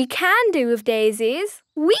something we can do with daisies.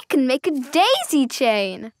 We can make a daisy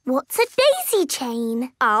chain. What's a daisy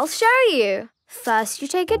chain? I'll show you. First you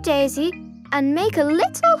take a daisy and make a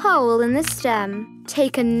little hole in the stem.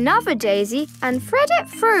 Take another daisy and thread it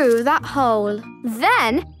through that hole.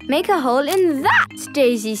 Then make a hole in that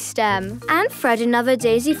daisy stem and thread another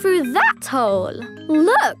daisy through that hole.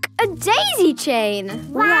 Look, a daisy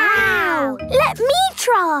chain. Wow! Let me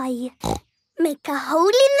try. Make a hole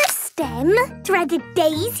in the stem, thread a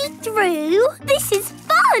daisy through. This is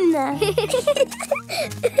fun!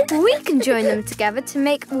 We can join them together to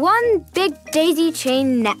make one big daisy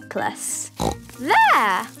chain necklace.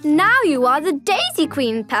 There! Now you are the Daisy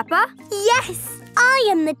Queen, Peppa. Yes, I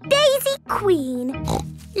am the Daisy Queen.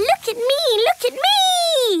 Look at me, look at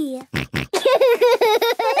me!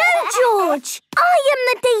 No, George, I am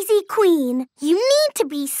the Daisy Queen. You need to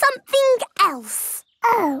be something else.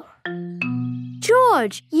 Oh.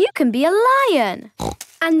 George, you can be a lion.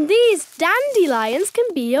 And these dandelions can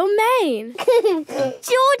be your mane.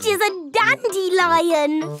 George is a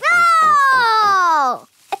dandelion. Roar!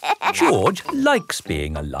 George likes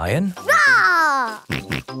being a lion. Roar!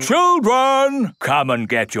 Children, come and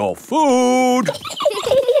get your food.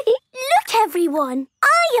 Look, everyone.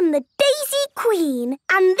 I am the Daisy Queen,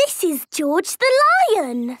 and this is George the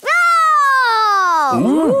lion. Roar!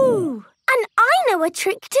 Ooh. And I know a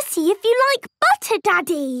trick to see if you like butter,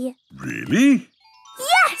 Daddy. Really?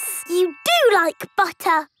 Yes, you do like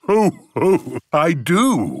butter. Oh, I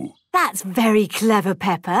do. That's very clever,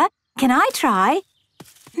 Peppa. Can I try?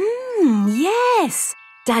 Yes.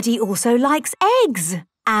 Daddy also likes eggs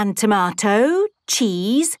and tomato,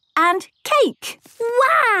 cheese and cake.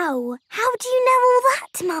 Wow! How do you know all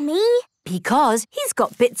that, Mummy? Because he's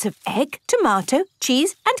got bits of egg, tomato,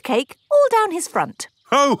 cheese and cake all down his front.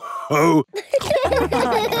 Ho, ho.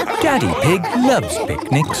 Daddy Pig loves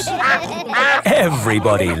picnics.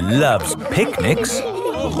 Everybody loves picnics.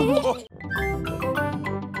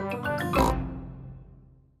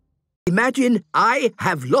 Imagine I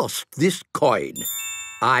have lost this coin.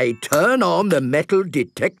 I turn on the metal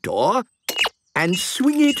detector and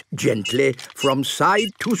swing it gently from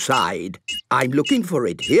side to side. I'm looking for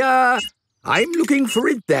it here. I'm looking for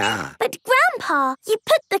it there. But, Grandpa, you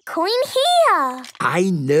put the coin here. I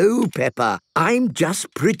know, Peppa. I'm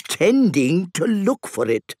just pretending to look for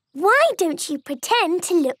it. Why don't you pretend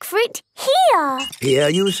to look for it here? Here,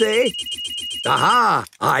 you say? Aha!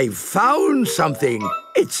 I've found something.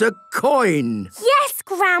 It's a coin. Yes,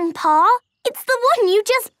 Grandpa. It's the one you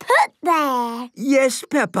just put there. Yes,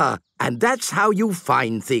 Peppa. And that's how you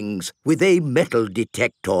find things, with a metal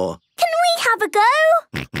detector. Can we have a go?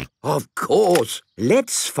 Of course.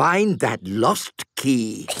 Let's find that lost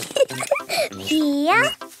key.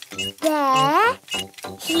 Here, there,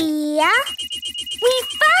 here. We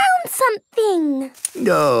found something.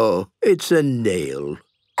 No, it's a nail.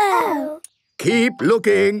 Oh. Keep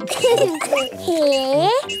looking.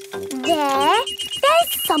 Here, there,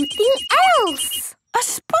 there's something else. A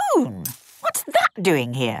spoon? What's that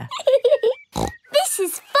doing here? This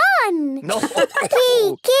is fun.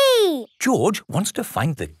 Key. George wants to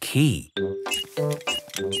find the key. Ooh,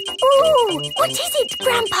 what is it,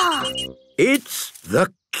 Grandpa? It's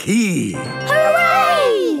the key.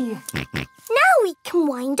 Hooray! Now we can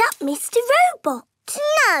wind up Mr. Robot.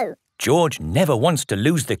 No. George never wants to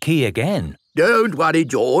lose the key again. Don't worry,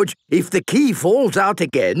 George. If the key falls out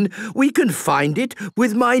again, we can find it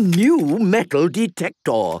with my new metal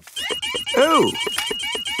detector. Oh.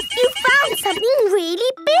 You found something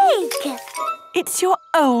really big. It's your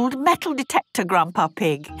old metal detector, Grandpa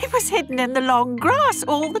Pig. It was hidden in the long grass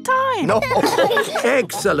all the time. No.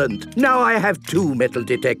 Excellent. Now I have two metal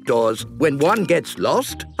detectors. When one gets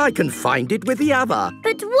lost, I can find it with the other.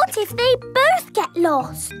 But what if they both get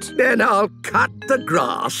lost? Then I'll cut the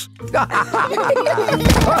grass.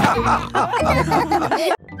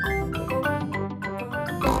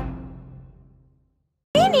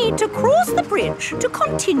 We need to cross the bridge to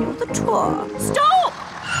continue the tour. Stop!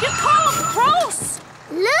 You can't cross!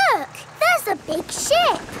 Look, there's a big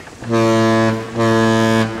ship.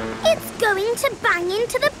 It's going to bang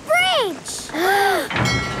into the bridge.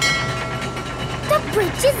 The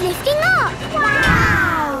bridge is lifting up.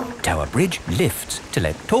 Wow! Tower Bridge lifts to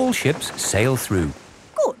let tall ships sail through.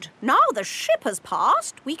 Good. Now the ship has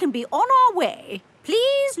passed, we can be on our way.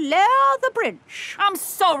 Please lower the bridge. I'm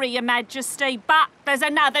sorry, Your Majesty, but there's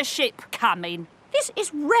another ship coming. This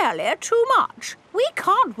is really too much. We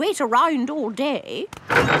can't wait around all day.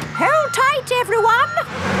 Hold tight, everyone.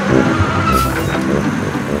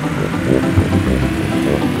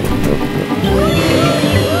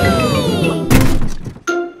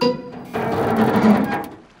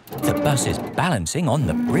 The bus is balancing on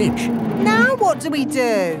the bridge. Now what do we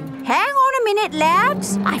do? Hang on a minute,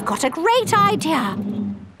 lads. I've got a great idea.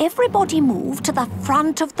 Everybody move to the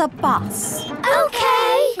front of the bus. OK.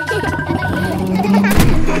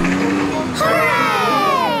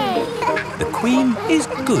 Hooray! The Queen is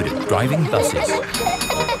good at driving buses.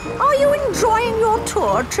 Are you enjoying your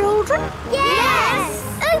tour, children? Yes!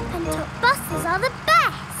 Open-top buses are the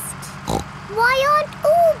best. Why aren't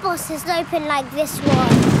all buses open like this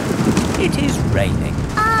one? It is raining.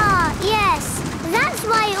 Ah, yes. That's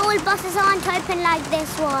why all buses aren't open like this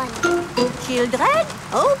one. Children,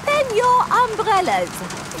 open your umbrellas.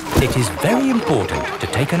 It is very important to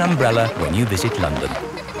take an umbrella when you visit London.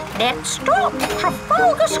 Let's stop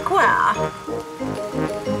Trafalgar Square.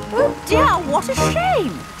 Oh dear, what a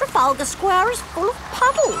shame. Trafalgar Square is full of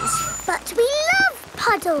puddles. But we love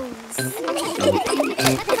puddles.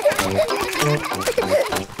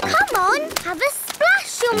 Come on, have a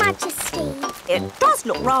splash, Your Majesty. It does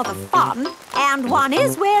look rather fun. And one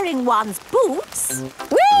is wearing one's boots.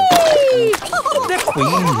 Whee! The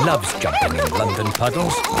Queen loves jumping in London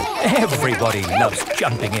puddles. Everybody loves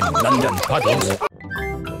jumping in London puddles.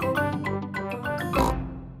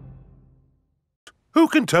 Who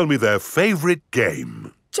can tell me their favourite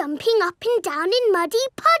game? Jumping up and down in muddy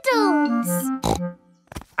puddles.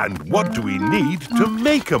 And what do we need to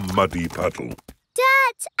make a muddy puddle?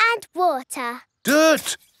 Dirt and water.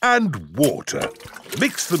 Dirt and water.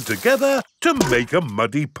 Mix them together to make a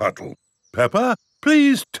muddy puddle. Peppa,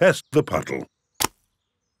 please test the puddle.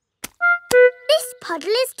 This puddle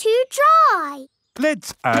is too dry.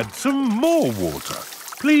 Let's add some more water.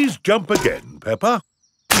 Please jump again, Peppa.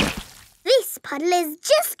 This puddle is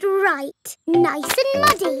just right. Nice and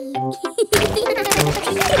muddy.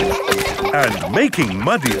 And making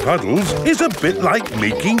muddy puddles is a bit like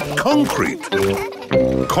making concrete.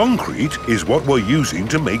 Concrete is what we're using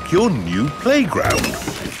to make your new playground.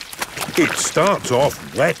 It starts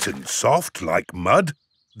off wet and soft like mud,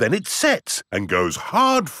 then it sets and goes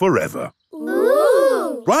hard forever.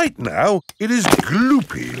 Ooh! Right now, it is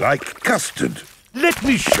gloopy like custard. Let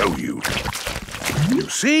me show you. You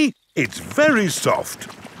see? It's very soft.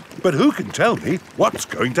 But who can tell me what's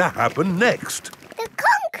going to happen next? The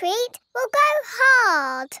concrete will go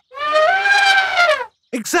hard.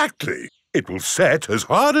 Exactly. It will set as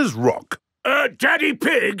hard as rock. Daddy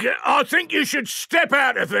Pig, I think you should step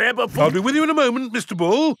out of there before... I'll be with you in a moment, Mr.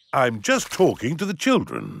 Bull. I'm just talking to the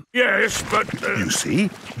children. Yes, but... You see,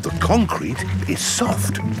 the concrete is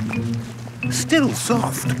soft. Still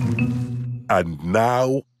soft. And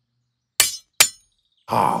now...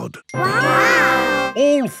 hard. Wow!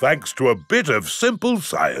 All thanks to a bit of simple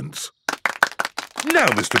science. Now,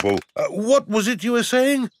 Mr. Bull, what was it you were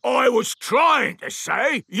saying? I was trying to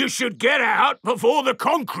say you should get out before the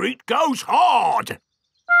concrete goes hard.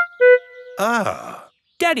 Ah.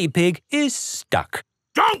 Daddy Pig is stuck.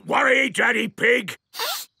 Don't worry, Daddy Pig.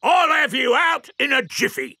 I'll have you out in a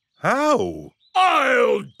jiffy. How?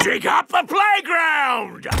 I'll dig up the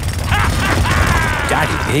playground.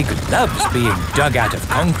 Daddy Pig loves being dug out of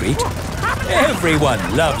concrete.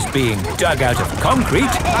 Everyone loves being dug out of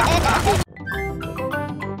concrete.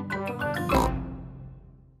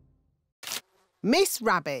 Miss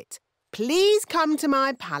Rabbit, please come to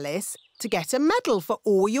my palace to get a medal for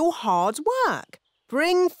all your hard work.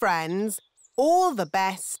 Bring friends. All the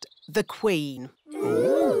best, the Queen.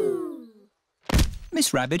 Ooh.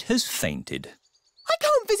 Miss Rabbit has fainted. I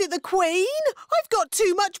can't visit the Queen. I've got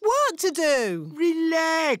too much work to do.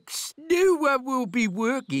 Relax. No one will be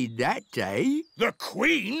working that day. The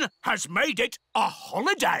Queen has made it a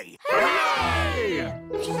holiday. Hooray!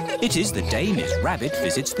 It is the day Miss Rabbit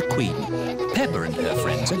visits the Queen. Peppa and her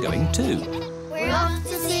friends are going too. We're off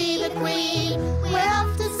to see the Queen. We're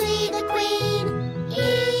off to see the Queen.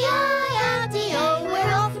 E-I-R-D-O.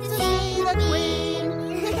 We're off to see the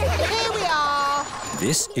Queen. Here we are.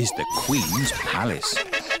 This is the Queen's palace.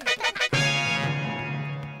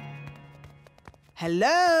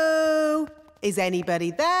 Hello? Is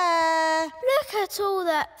anybody there? Look at all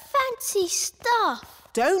that fancy stuff.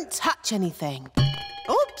 Don't touch anything.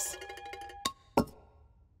 Oops.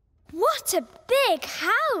 What a big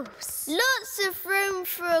house. Lots of room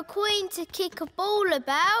for a queen to kick a ball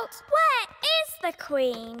about. Where is the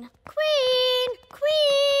Queen? Queen!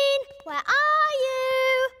 Queen! Where are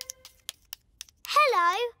you?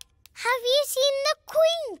 Hello. Have you seen the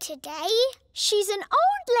Queen today? She's an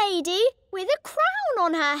old lady with a crown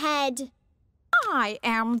on her head. I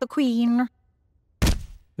am the Queen.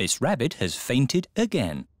 Miss Rabbit has fainted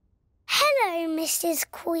again. Hello, Mrs.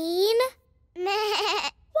 Queen.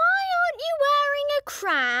 Why aren't you wearing a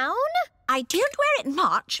crown? I don't wear it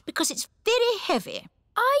much because it's very heavy.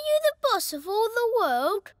 Are you the boss of all the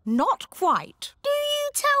world? Not quite. Do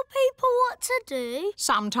you tell people what to do?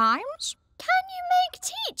 Sometimes. Can you make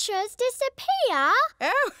teachers disappear?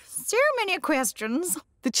 Oh, so many questions.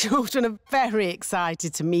 The children are very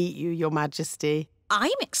excited to meet you, Your Majesty.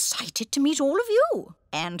 I'm excited to meet all of you.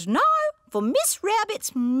 And now for Miss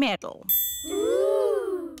Rabbit's medal.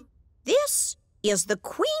 Ooh. This is the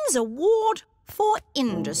Queen's Award for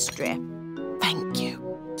Industry. Thank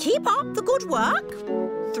you. Keep up the good work.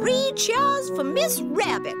 3 cheers for Miss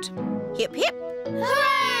Rabbit. Hip, hip,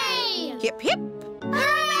 Hooray! Hip, hip.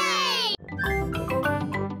 Hooray!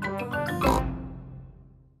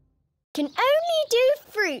 Can only do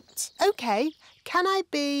fruit. OK, can I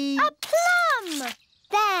be... A plum!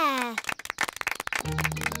 There.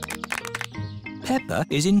 Peppa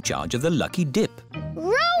is in charge of the lucky dip.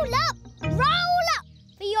 Roll up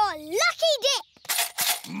for your lucky dip.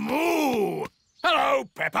 Moo! Hello,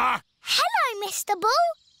 Peppa. Hello, Mr. Bull.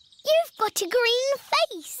 You've got a green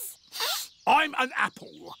face. I'm an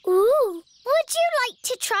apple. Ooh, would you like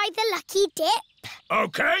to try the lucky dip?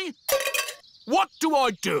 OK. What do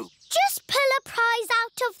I do? Just pull a prize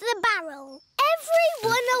out of the barrel.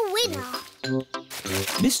 Everyone a winner.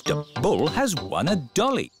 Mr. Bull has won a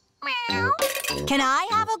dolly. Meow. Can I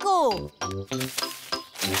have a go?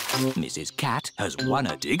 Mrs. Cat has won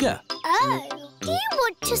a digger. Oh, do you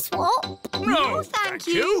want to swap? No, thank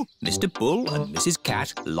you. Mr. Bull and Mrs.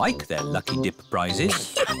 Cat like their lucky dip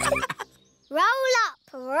prizes. Roll up.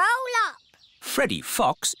 Freddie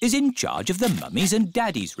Fox is in charge of the mummies and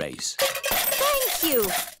daddies race. Thank you.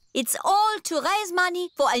 It's all to raise money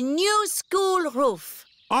for a new school roof.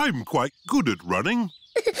 I'm quite good at running.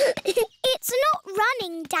 It's not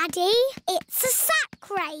running, Daddy. It's a sack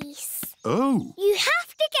race. Oh. You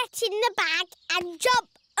have to get in the bag and jump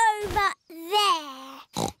over there.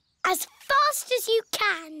 As fast as you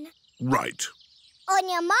can. Right. On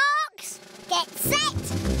your marks, get set,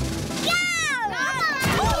 go!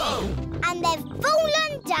 And they've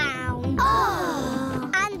fallen down. Oh.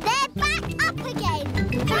 And they're back up again.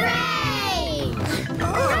 Hooray!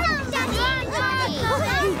 Come on, Daddy! Come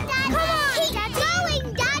on, Daddy! Keep going,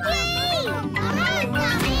 Daddy! Come on,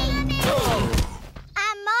 Daddy!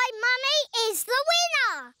 And my mummy is the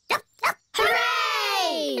winner!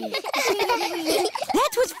 Hooray!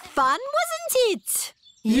 That was fun, wasn't it?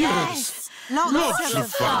 Yes. Lots of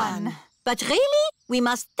fun. But really, we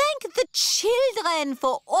must thank the children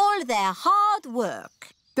for all their hard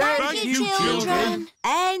work. Thank you, children.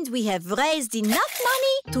 And we have raised enough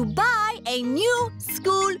money to buy a new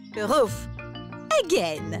school roof.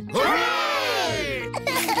 Again. Hooray!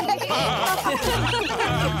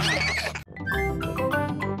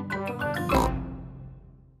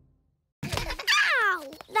 Ow!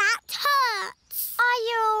 That hurts. Are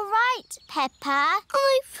you all right, Peppa?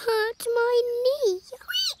 I've hurt my knee.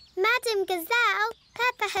 Madam Gazelle,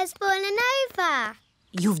 Peppa has fallen over.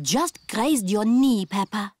 You've just grazed your knee,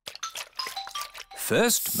 Peppa.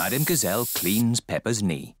 First, Madame Gazelle cleans Peppa's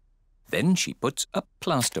knee. Then she puts a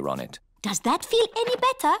plaster on it. Does that feel any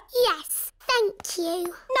better? Yes, thank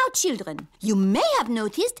you. Now, children, you may have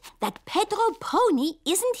noticed that Pedro Pony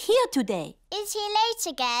isn't here today. Is he late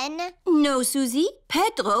again? No, Suzy.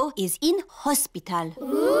 Pedro is in hospital.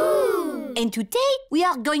 Ooh. And today we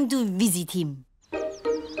are going to visit him.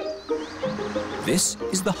 This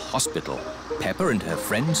is the hospital. Peppa and her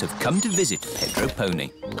friends have come to visit Pedro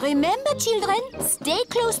Pony. Remember, children, stay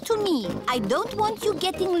close to me. I don't want you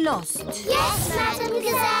getting lost. Yes, Madam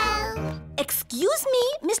Gazelle. Excuse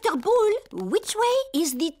me, Mr. Bull, which way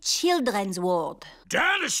is the children's ward?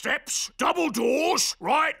 Down the steps, double doors,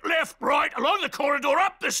 right, left, right, along the corridor,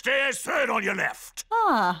 up the stairs, third on your left.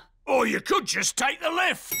 Ah. Or you could just take the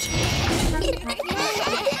lift.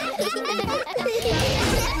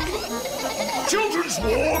 Children's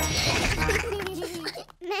ward.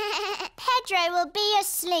 Pedro will be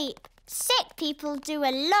asleep. Sick people do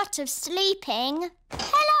a lot of sleeping.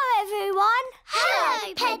 Hello, everyone.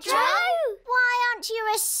 Hello, Pedro. Why aren't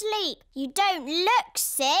you asleep? You don't look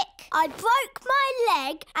sick. I broke my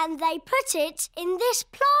leg and they put it in this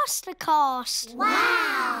plaster cast.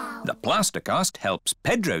 Wow. The plaster cast helps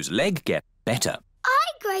Pedro's leg get better. I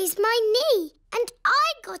grazed my knee and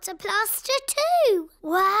I got a plaster too.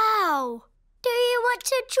 Wow. Do you want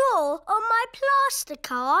to draw on my plaster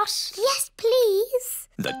cast? Yes, please.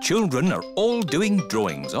 The children are all doing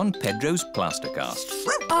drawings on Pedro's plaster cast.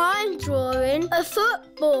 I'm drawing a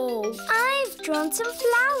football. I've drawn some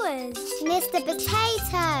flowers. Mr.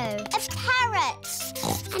 Potato. A parrot.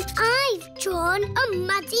 And I've drawn a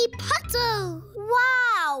muddy puddle.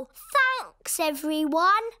 Wow! Thanks,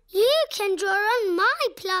 everyone. You can draw on my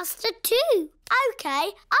plaster too. OK,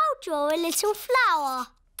 I'll draw a little flower.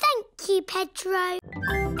 Thank you, Pedro.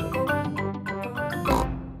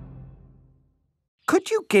 Could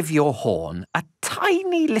you give your horn a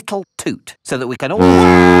tiny little toot so that we can all...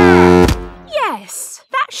 Yes,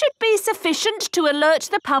 that should be sufficient to alert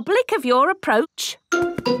the public of your approach.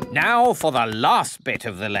 Now for the last bit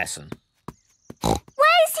of the lesson.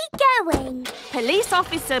 Where's he going? Police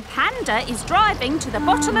Officer Panda is driving to the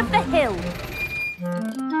bottom of the hill.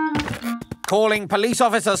 Calling Police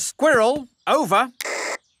Officer Squirrel. Over.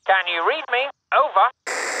 Can you read me? Over.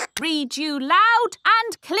 Read you loud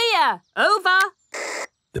and clear. Over.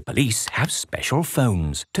 The police have special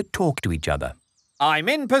phones to talk to each other. I'm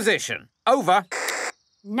in position. Over.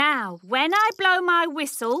 Now, when I blow my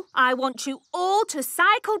whistle, I want you all to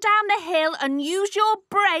cycle down the hill and use your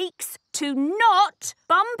brakes to not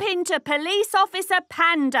bump into Police Officer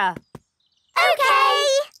Panda. OK!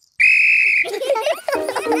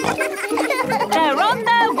 They're on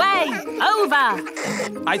their way. Over.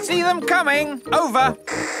 I see them coming. Over.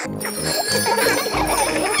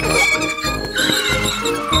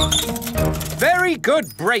 Very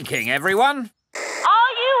good braking, everyone.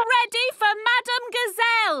 Are you ready for Madame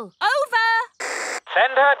Gazelle? Over.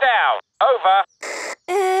 Send her down. Over.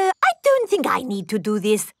 I don't think I need to do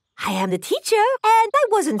this. I am the teacher, and I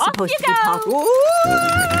wasn't supposed to be part.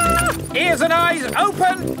 Ooh! Ears and eyes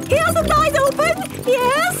open. Ears and eyes open.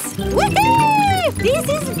 Yes. Woohoo! This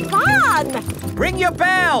is fun. Ring your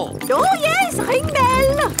bell. Oh yes, ring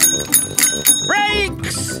bell.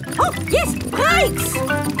 Brakes. Oh yes, brakes.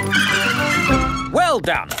 Well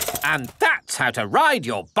done. And that's how to ride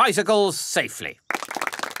your bicycles safely.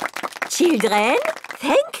 Children,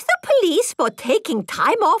 thank the police for taking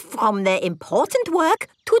time off from their important work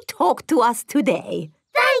to talk to us today.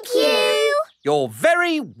 Thank you. You're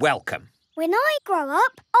very welcome. When I grow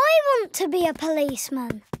up, I want to be a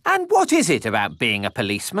policeman. And what is it about being a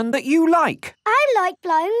policeman that you like? I like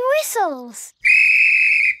blowing whistles.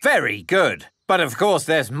 Very good. But of course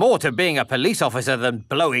there's more to being a police officer than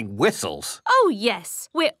blowing whistles. Oh, yes.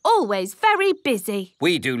 We're always very busy.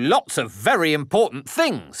 We do lots of very important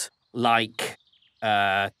things, like...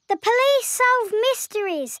 The police solve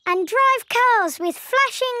mysteries and drive cars with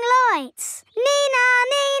flashing lights. Nina,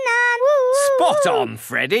 Nina, woo! Spot on,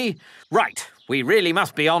 Freddy. Right, we really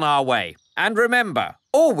must be on our way. And remember,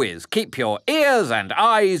 always keep your ears and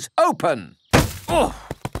eyes open. Oh,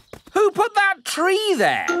 who put that tree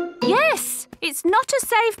there? Yes, it's not a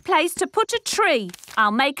safe place to put a tree.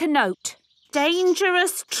 I'll make a note.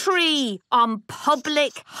 Dangerous tree on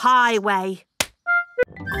public highway.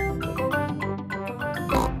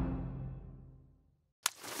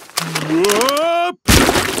 Whoop!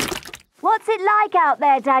 What's it like out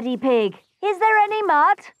there, Daddy Pig? Is there any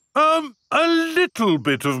mud? A little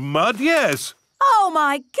bit of mud, yes. Oh,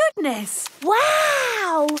 my goodness.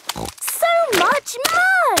 Wow! So much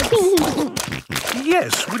mud!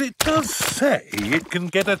 Yes, but it does say it can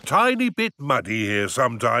get a tiny bit muddy here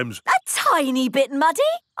sometimes. A tiny bit muddy?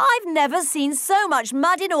 I've never seen so much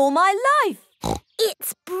mud in all my life.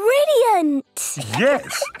 It's brilliant!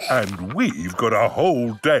 Yes, and we've got a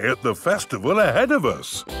whole day at the festival ahead of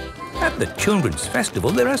us. At the Children's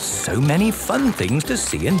Festival, there are so many fun things to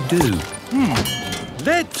see and do.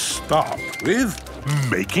 Let's start with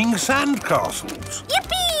making sandcastles.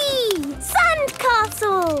 Yippee!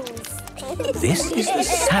 Sandcastles! This is the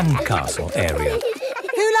sandcastle area.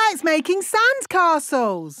 Who likes making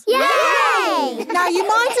sandcastles? Yay! Now, you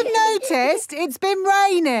might have noticed it's been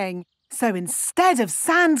raining. So instead of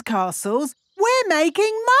sandcastles, we're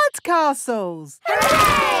making mud castles.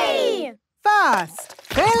 Hooray! First,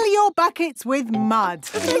 fill your buckets with mud.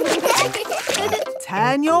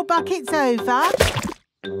 Turn your buckets over.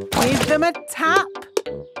 Give them a tap.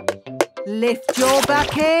 Lift your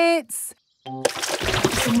buckets.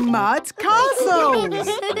 Mud castles.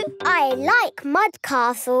 I like mud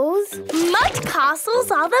castles. Mud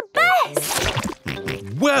castles are the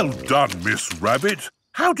best. Well done, Miss Rabbit.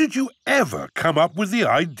 How did you ever come up with the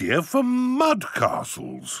idea for mud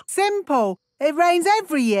castles? Simple. It rains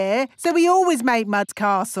every year, so we always make mud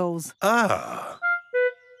castles. Ah.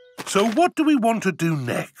 So what do we want to do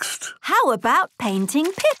next? How about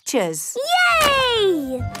painting pictures?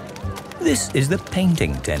 Yay! This is the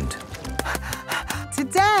painting tent.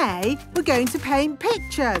 Today, we're going to paint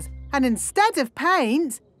pictures. And instead of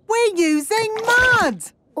paint, we're using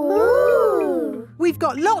mud. Ooh! We've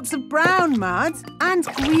got lots of brown mud and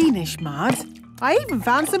greenish mud. I even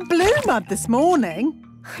found some blue mud this morning.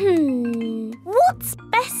 What's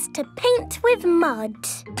best to paint with mud?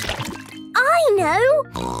 I know!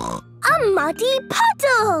 A muddy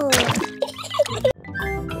puddle!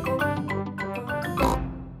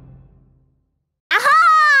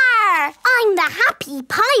 Aha! I'm the happy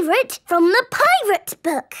pirate from the pirate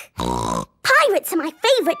book. Pirates are my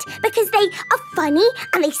favourite because they are funny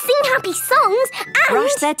and they sing happy songs and...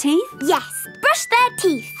 Brush their teeth? Yes, brush their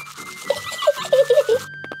teeth.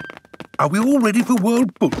 Are we all ready for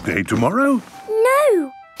World Book Day tomorrow?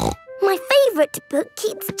 No. My favourite book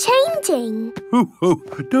keeps changing. Oh,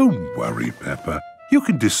 don't worry, Peppa. You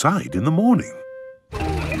can decide in the morning.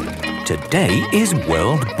 Today is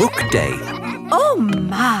World Book Day. Oh,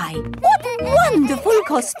 my! What Wonderful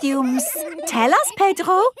costumes. Tell us,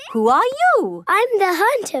 Pedro, who are you? I'm the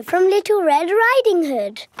hunter from Little Red Riding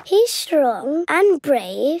Hood. He's strong and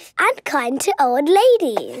brave and kind to old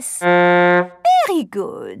ladies. Very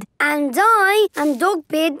good. And I am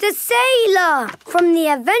Dogbeard the Sailor from the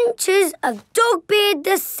Adventures of Dogbeard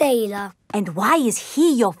the Sailor. And why is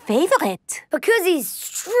he your favourite? Because he's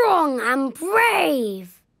strong and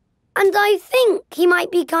brave. And I think he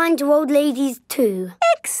might be kind to old ladies too.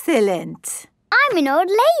 Excellent. I'm an old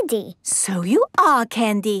lady. So you are,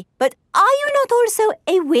 Candy. But are you not also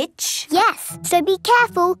a witch? Yes, so be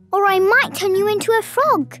careful or I might turn you into a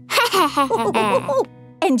frog.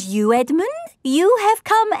 And you, Edmund? You have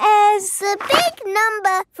come as... The big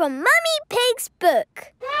number from Mummy Pig's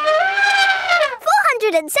book.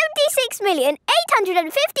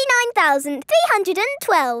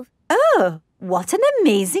 476,859,312. Oh, what an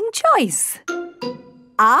amazing choice.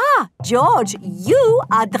 Ah, George, you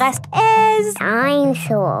are dressed as...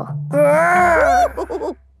 Dinosaur.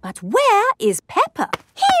 But where is Peppa?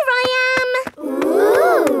 Here I am.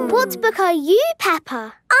 Ooh. What book are you,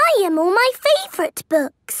 Peppa? I am all my favourite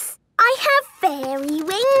books. I have fairy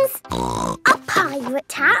wings, a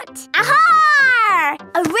pirate hat, aha!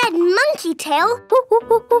 A red monkey tail,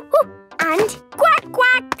 and quack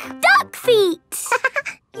quack, duck feet.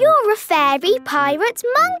 You're a fairy pirate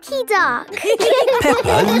monkey duck.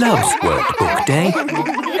 Peppa loves World Book Day.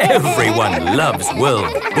 Everyone loves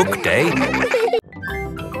World Book Day.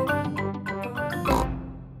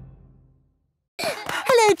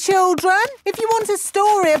 Hello, children. If you want a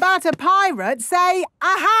story about a pirate, say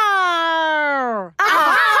aha!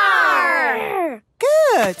 Aha!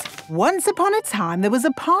 Good. Once upon a time, there was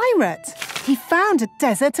a pirate. He found a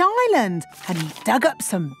desert island and he dug up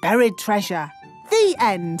some buried treasure. The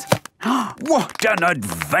end. What an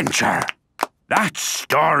adventure! That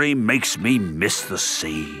story makes me miss the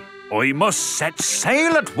sea. I must set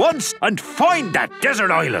sail at once and find that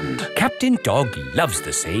desert island. Captain Dog loves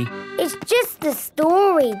the sea. It's just a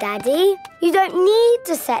story, Daddy. You don't need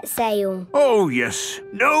to set sail. Oh, yes.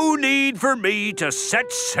 No need for me to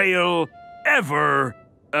set sail ever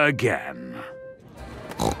again.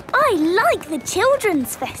 I like the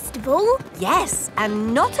Children's Festival. Yes,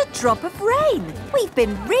 and not a drop of rain. We've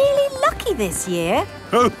been really lucky this year.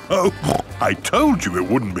 Oh, I told you it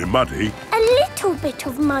wouldn't be muddy. A little bit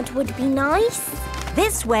of mud would be nice.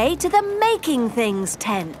 This way to the Making Things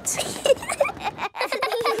tent.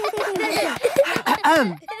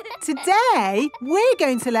 Today, we're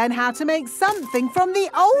going to learn how to make something from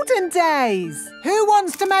the olden days. Who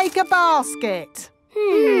wants to make a basket?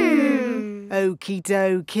 Okie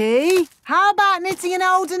dokie. How about knitting an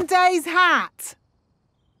olden days hat?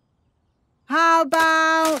 How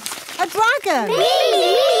about a dragon?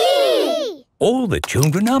 Me! All the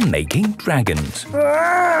children are making dragons.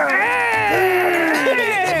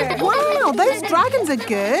 Wow, those dragons are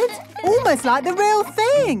good. Almost like the real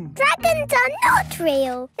thing. Dragons are not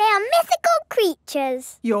real. They are mythical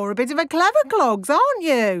creatures. You're a bit of a clever clogs, aren't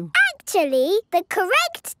you? Actually, the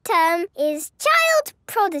correct term is child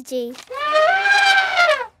prodigy.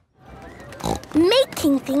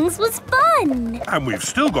 Making things was fun. And we've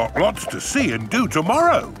still got lots to see and do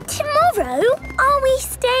tomorrow. Tomorrow? Are we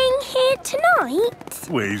staying here tonight?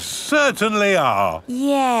 We certainly are.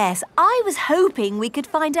 Yes, I was hoping we could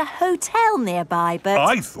find a hotel nearby, but...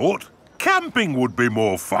 I thought camping would be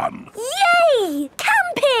more fun. Yay!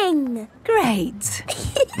 Camping! Great.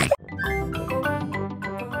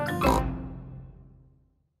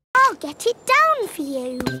 I'll get it down for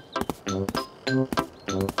you.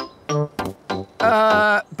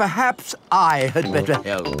 Perhaps I had better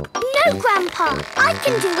help. No, Grandpa. I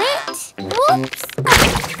can do it. Whoops.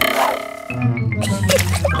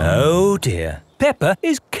 Oh dear. Peppa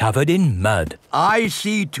is covered in mud. I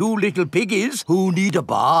see two little piggies who need a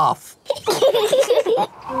bath.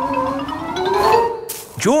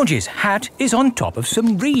 George's hat is on top of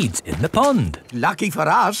some reeds in the pond. Lucky for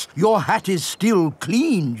us, your hat is still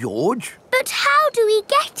clean, George. But how do we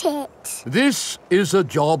get it? This is a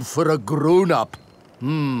job for a grown-up.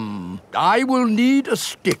 I will need a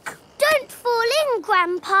stick. Don't fall in,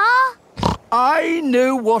 Grandpa. I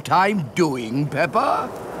know what I'm doing, Peppa.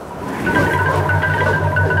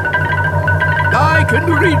 I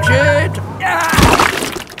can reach it.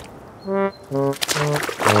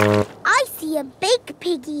 I see a big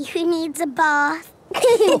piggy who needs a bath.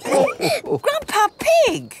 Grandpa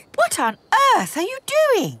Pig, what on earth are you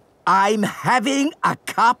doing? I'm having a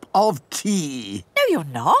cup of tea. No, you're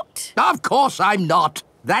not. Of course I'm not.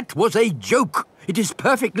 That was a joke. It is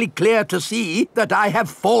perfectly clear to see that I have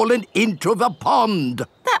fallen into the pond.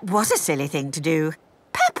 That was a silly thing to do.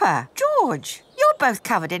 Peppa, George, you're both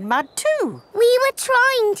covered in mud too. We were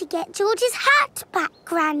trying to get George's hat back,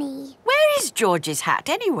 Granny. Where is George's hat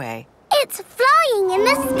anyway? It's flying in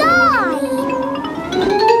the sky.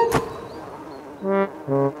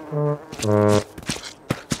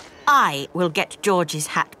 I will get George's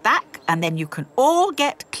hat back and then you can all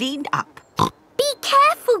get cleaned up. Be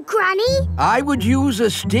careful, Granny. I would use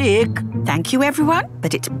a stick. Thank you, everyone,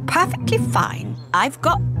 but it's perfectly fine. I've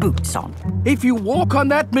got boots on. If you walk on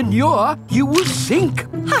that manure, you will sink.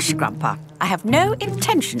 Hush, Grandpa. I have no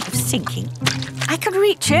intention of sinking. I can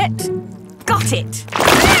reach it. Got it.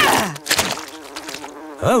 Ah!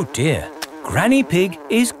 Oh dear, Granny Pig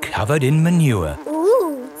is covered in manure.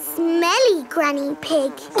 Ooh, smelly Granny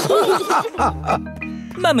Pig.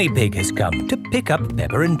 Mummy Pig has come to pick up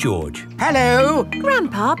Peppa and George. Hello.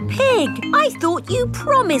 Grandpa Pig, I thought you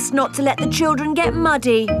promised not to let the children get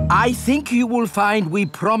muddy. I think you will find we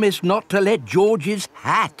promised not to let George's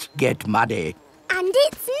hat get muddy. And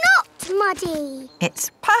it's not muddy.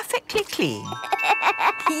 It's perfectly clean.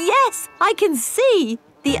 Yes, I can see.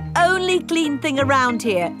 The only clean thing around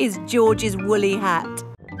here is George's woolly hat.